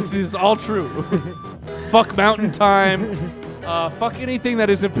 No, this is all true. Fuck Mountain Time. Fuck anything that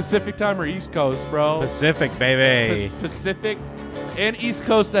isn't Pacific Time or East Coast, bro. Pacific, baby. Pacific and East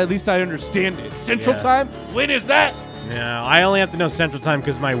Coast, at least I understand it. Central Yeah. Time? When is that? No, I only have to know Central Time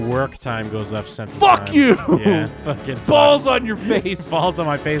because my work time goes up Central Fuck Time. you! Yeah, fucking Balls sucks. on your face. Balls on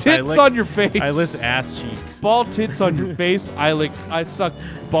my face. Tits on your face. I lick ass cheeks. Ball tits on your face. I suck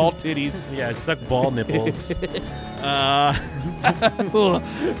ball titties. Yeah, I suck ball nipples. Get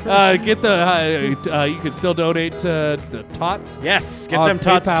the. You can still donate to the tots. Yes, get on them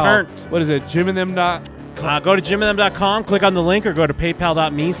tots PayPal. turned. What is it? Jimandthem. Go to jimandthem.com, click on the link, or go to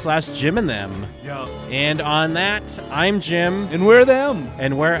paypal.me/jimandthem. Yo. And on that, I'm Jim. And we're them.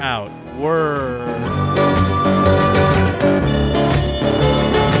 And we're out. Word.